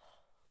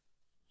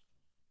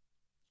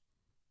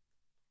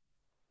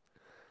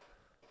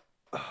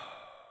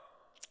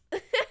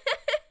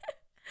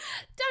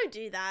 Don't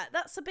do that.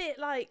 That's a bit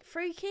like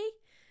freaky.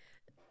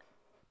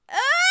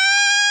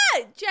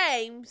 Ah!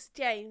 James,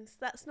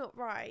 that's not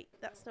right.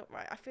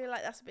 I feel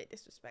like that's a bit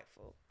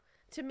disrespectful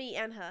to me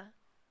and her.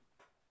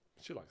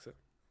 She likes it.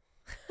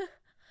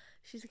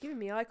 She's giving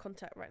me eye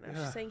contact right now.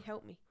 Yeah. She's saying,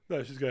 "Help me."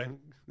 No, she's going,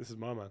 this is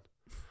my man.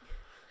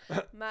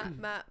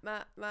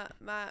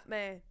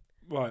 Man.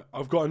 Right,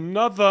 I've got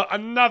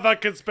another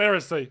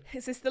conspiracy.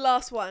 Is this the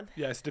last one?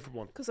 Yeah, it's a different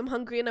one. Because I'm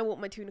hungry and I want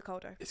my tuna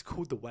caldo. It's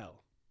called The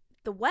Well.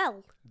 The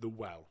well? The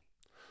Well.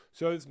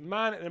 So it's a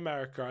man in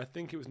America, I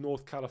think it was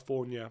North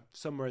California,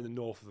 somewhere in the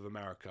north of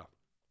America.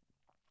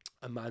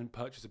 A man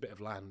purchased a bit of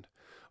land,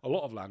 a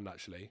lot of land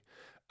actually,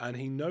 and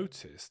he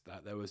noticed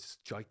that there was this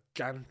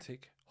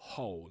gigantic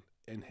hole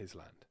in his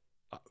land.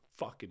 A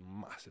fucking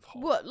massive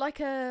hole. What, like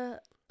a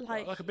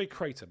big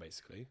crater,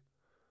 basically.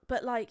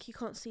 But like you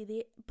can't see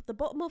the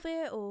bottom of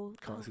it, or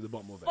Can't see the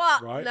bottom of it,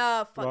 fuck, right?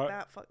 No, fuck Right.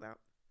 that.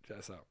 Check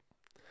this out.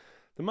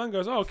 The man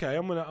goes, okay,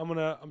 I'm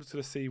just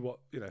gonna see what,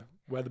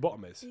 where the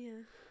bottom is. Yeah.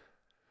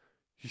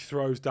 He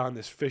throws down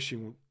this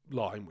fishing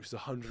line, which is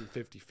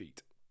 150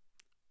 feet.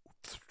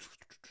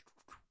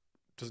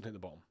 Doesn't hit the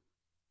bottom.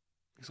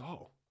 He's like,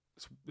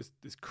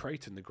 this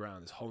crater in the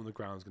ground, this hole in the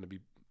ground is going to be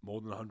more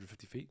than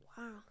 150 feet.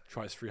 Wow.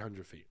 Tries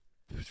 300 feet.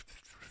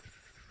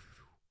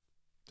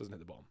 Doesn't hit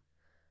the bottom.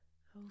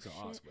 Oh, He's like,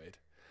 shit. that's weird.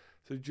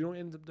 So do you know what he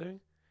ends up doing?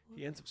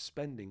 He ends up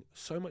spending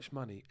so much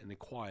money and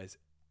acquires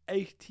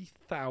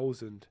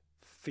 80,000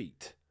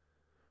 feet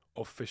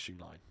of fishing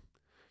line.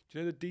 Do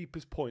you know the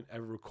deepest point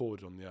ever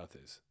recorded on the earth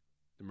is?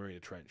 The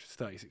Mariana Trench. It's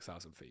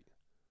 36,000 feet.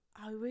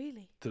 Oh,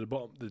 really? To the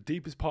bottom, the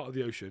deepest part of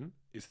the ocean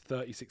is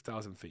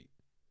 36,000 feet.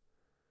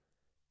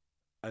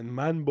 And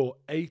man bought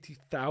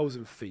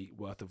 80,000 feet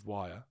worth of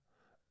wire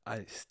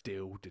and it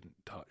still didn't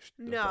touch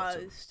the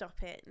bottom.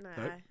 Stop it. No,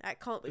 Nope. that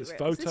can't be There's real.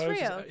 photos. Is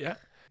this real? Yeah.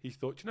 He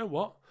thought, you know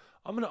what?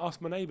 I'm going to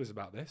ask my neighbours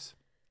about this.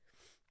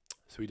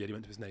 So he did. He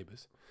went to his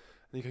neighbours.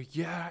 And he go,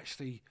 yeah,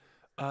 actually,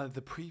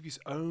 the previous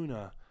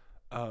owner,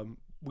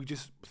 we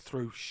just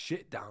threw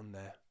shit down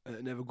there and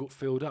it never got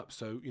filled up.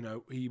 So,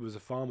 he was a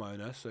farm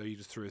owner, so he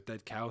just threw his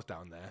dead cows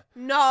down there.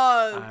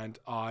 No. And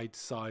I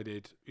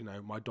decided,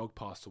 my dog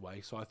passed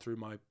away, so I threw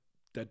my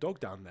dead dog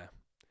down there.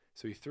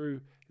 So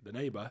the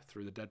neighbour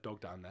threw the dead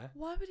dog down there.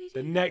 Why would he do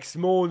The that? next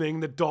morning,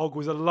 the dog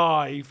was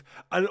alive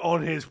and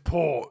on his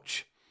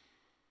porch.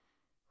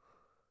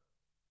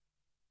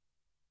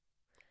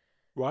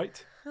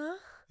 Right? Huh?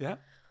 Yeah?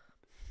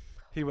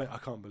 He went, I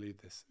can't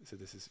believe this. He said,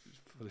 this is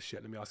full of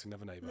shit. Let me ask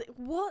another neighbour.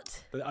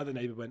 What? The other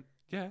neighbour went,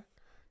 yeah,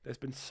 there's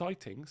been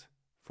sightings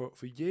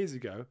for years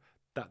ago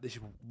that this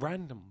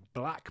random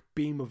black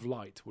beam of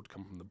light would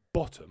come from the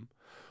bottom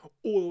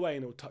all the way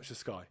and it would touch the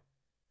sky.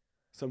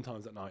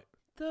 Sometimes at night.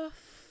 The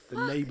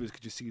neighbours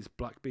could just see this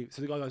black beam.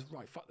 So the guy goes,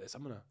 right, fuck this.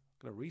 I'm gonna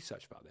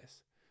research about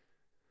this.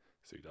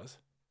 So he does.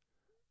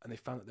 And they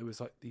found that there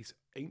was like these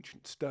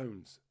ancient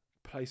stones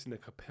placed in a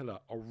capilla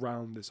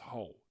around this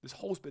hole. This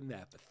hole's been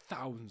there for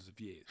thousands of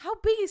years. How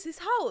big is this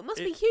hole? It must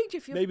be huge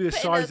if you're maybe the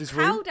putting size a of this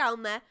cow room.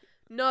 down there.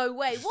 No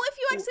way. What if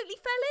you accidentally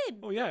fell in?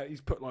 Oh yeah,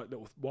 he's put like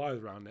little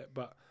wires around it.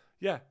 But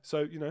yeah,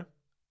 so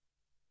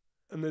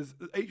and there's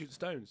ancient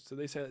stones. So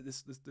they say that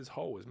this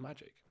hole is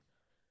magic.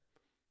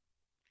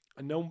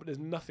 And there's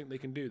nothing they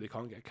can do. They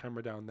can't get a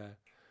camera down there.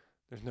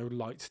 There's no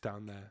lights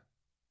down there.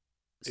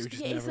 It was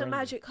just It's never a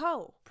magic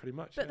hole. Pretty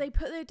much. But yeah. they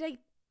put their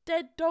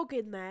dead dog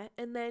in there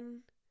and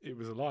then... It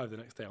was alive the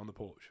next day on the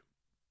porch.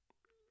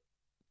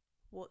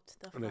 What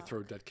the fuck? And they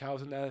threw dead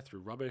cows in there, they threw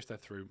rubbish, they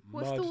threw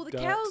What mud, if all the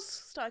dirt. cows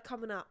started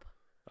coming up?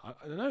 I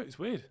don't know, it's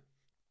weird.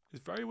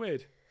 It's very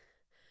weird.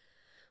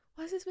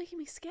 Why is this making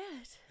me scared?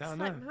 Yeah,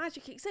 It's I like know.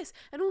 magic exists.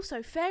 And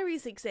also,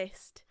 fairies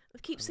exist. I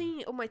keep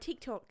seeing it on my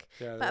TikTok.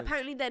 Yeah, but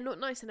apparently they're not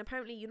nice, and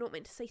apparently you're not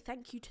meant to say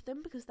thank you to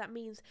them because that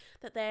means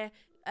that they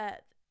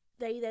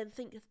then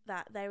think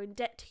that they're in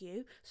debt to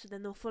you, so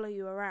then they'll follow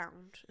you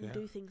around and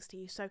do things to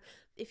you. So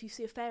if you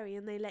see a fairy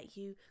and they let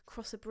you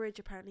cross a bridge,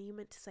 apparently you're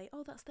meant to say,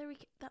 "Oh, that's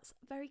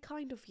very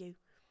kind of you."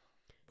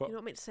 But you're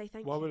not meant to say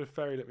thank you. Why would a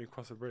fairy let me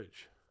cross a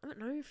bridge? I don't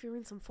know, if you're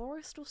in some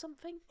forest or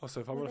something.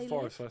 Also, if I'm in a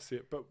forest, I see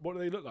it. But what do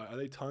they look like? Are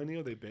they tiny?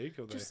 Are they big?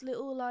 Just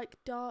little, like,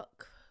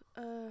 dark...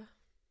 So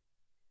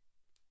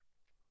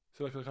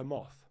like a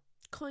moth?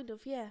 Kind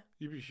of, yeah.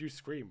 You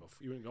scream.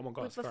 You wouldn't go, oh my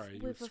God, it's fairy.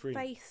 You would with scream. a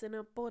face and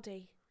a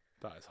body.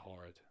 That is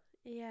horrid.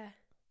 Yeah.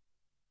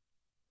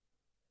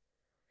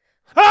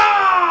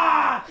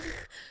 Ah!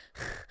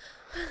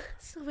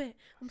 Stop it.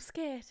 I'm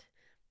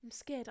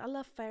scared. I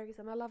love fairies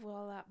and I love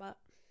all that, but...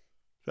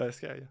 Does that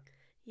scare you?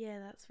 Yeah,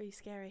 that's really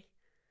scary.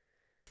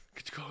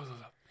 Get your colours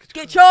all up.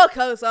 Get your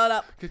colours all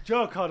up. Get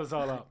your colours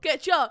all up.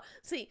 Get your...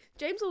 See,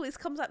 James always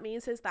comes at me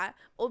and says that,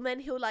 or then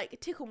he'll, like,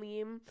 tickle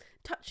me and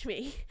touch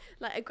me,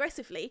 like,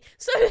 aggressively.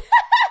 So...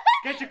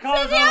 Get your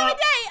colours all up. The other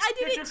day, I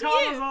did it to you. Get your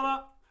colours all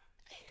up.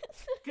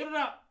 Get it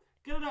up.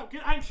 Get it up.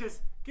 Get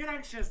anxious. Get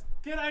anxious.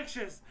 Get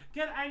anxious.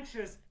 Get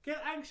anxious.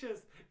 Get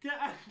anxious. Get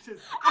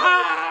anxious.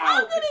 Ow!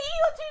 I'm gonna eat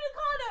your tuna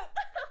cardo.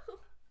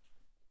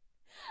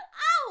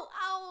 Ow!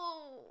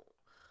 Ow!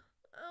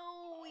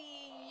 Oh,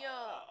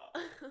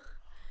 yeah.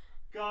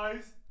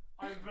 Guys,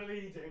 I'm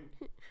bleeding.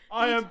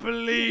 I am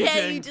bleeding.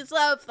 Yeah, you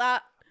deserve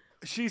that.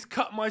 She's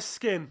cut my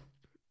skin.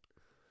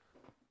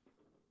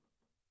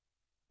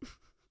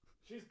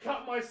 She's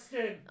cut my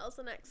skin. That was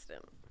an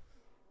accident.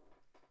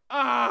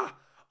 Ah!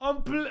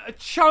 A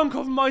chunk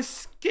of my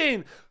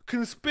skin.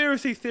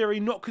 Conspiracy theory,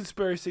 not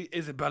conspiracy.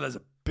 Isabella's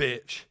a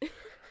bitch.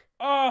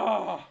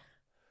 Ah!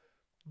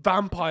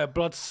 Vampire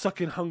blood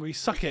sucking hungry.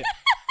 Suck it.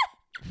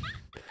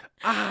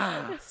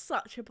 Ah! You're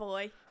such a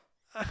boy.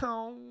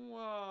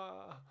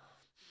 Ow.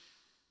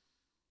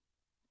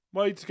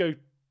 Way to go.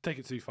 Take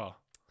it too far.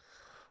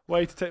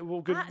 Way to take.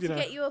 Well, good. I had to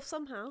get you off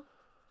somehow.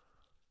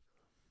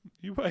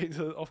 You wait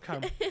until off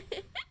cam.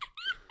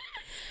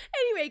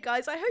 Anyway,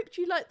 guys, I hope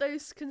you like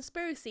those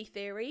conspiracy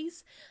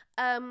theories.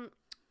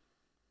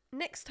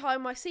 Next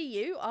time I see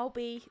you, I'll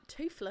be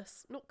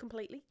toothless. Not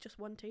completely, just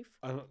one tooth.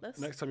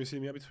 Next time you see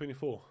me, I'll be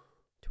 24.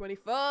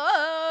 24!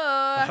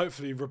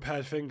 Hopefully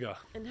repaired finger.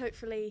 And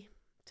hopefully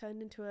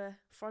turned into a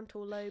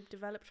frontal lobe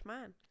developed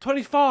man.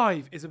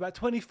 25 is about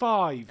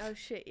 25. Oh,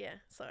 shit, yeah.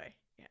 Sorry.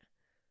 Yeah.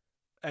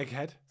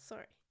 Egghead.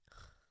 Sorry.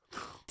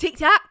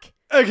 Tic-tac!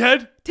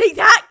 Egghead.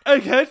 Tic-tac!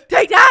 Egghead.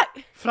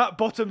 Tic-tac! Flat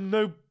bottom,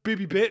 no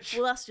booby bitch.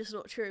 Well, that's just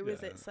not true,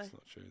 is it? That's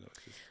not true.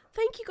 That's just...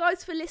 Thank you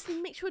guys for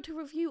listening. Make sure to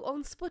review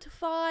on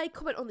Spotify,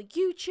 comment on the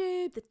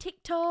YouTube, the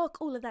TikTok,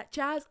 all of that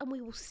jazz, and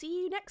we will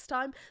see you next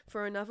time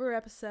for another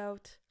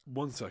episode.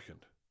 1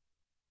 second.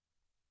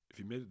 If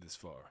you made it this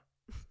far,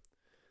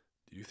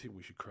 do you think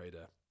we should create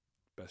a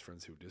Best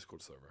Friends Who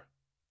Discord server?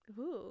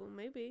 Ooh,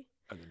 maybe.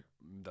 And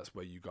that's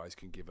where you guys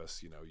can give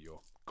us, your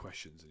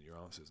questions and your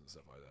answers and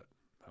stuff like that.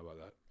 How about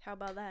that? How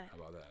about that? How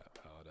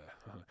about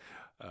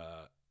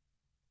that?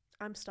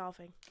 I'm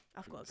starving.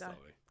 I've got to go.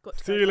 Starving. Got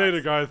to See go, you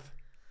later, guys.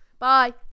 Bye.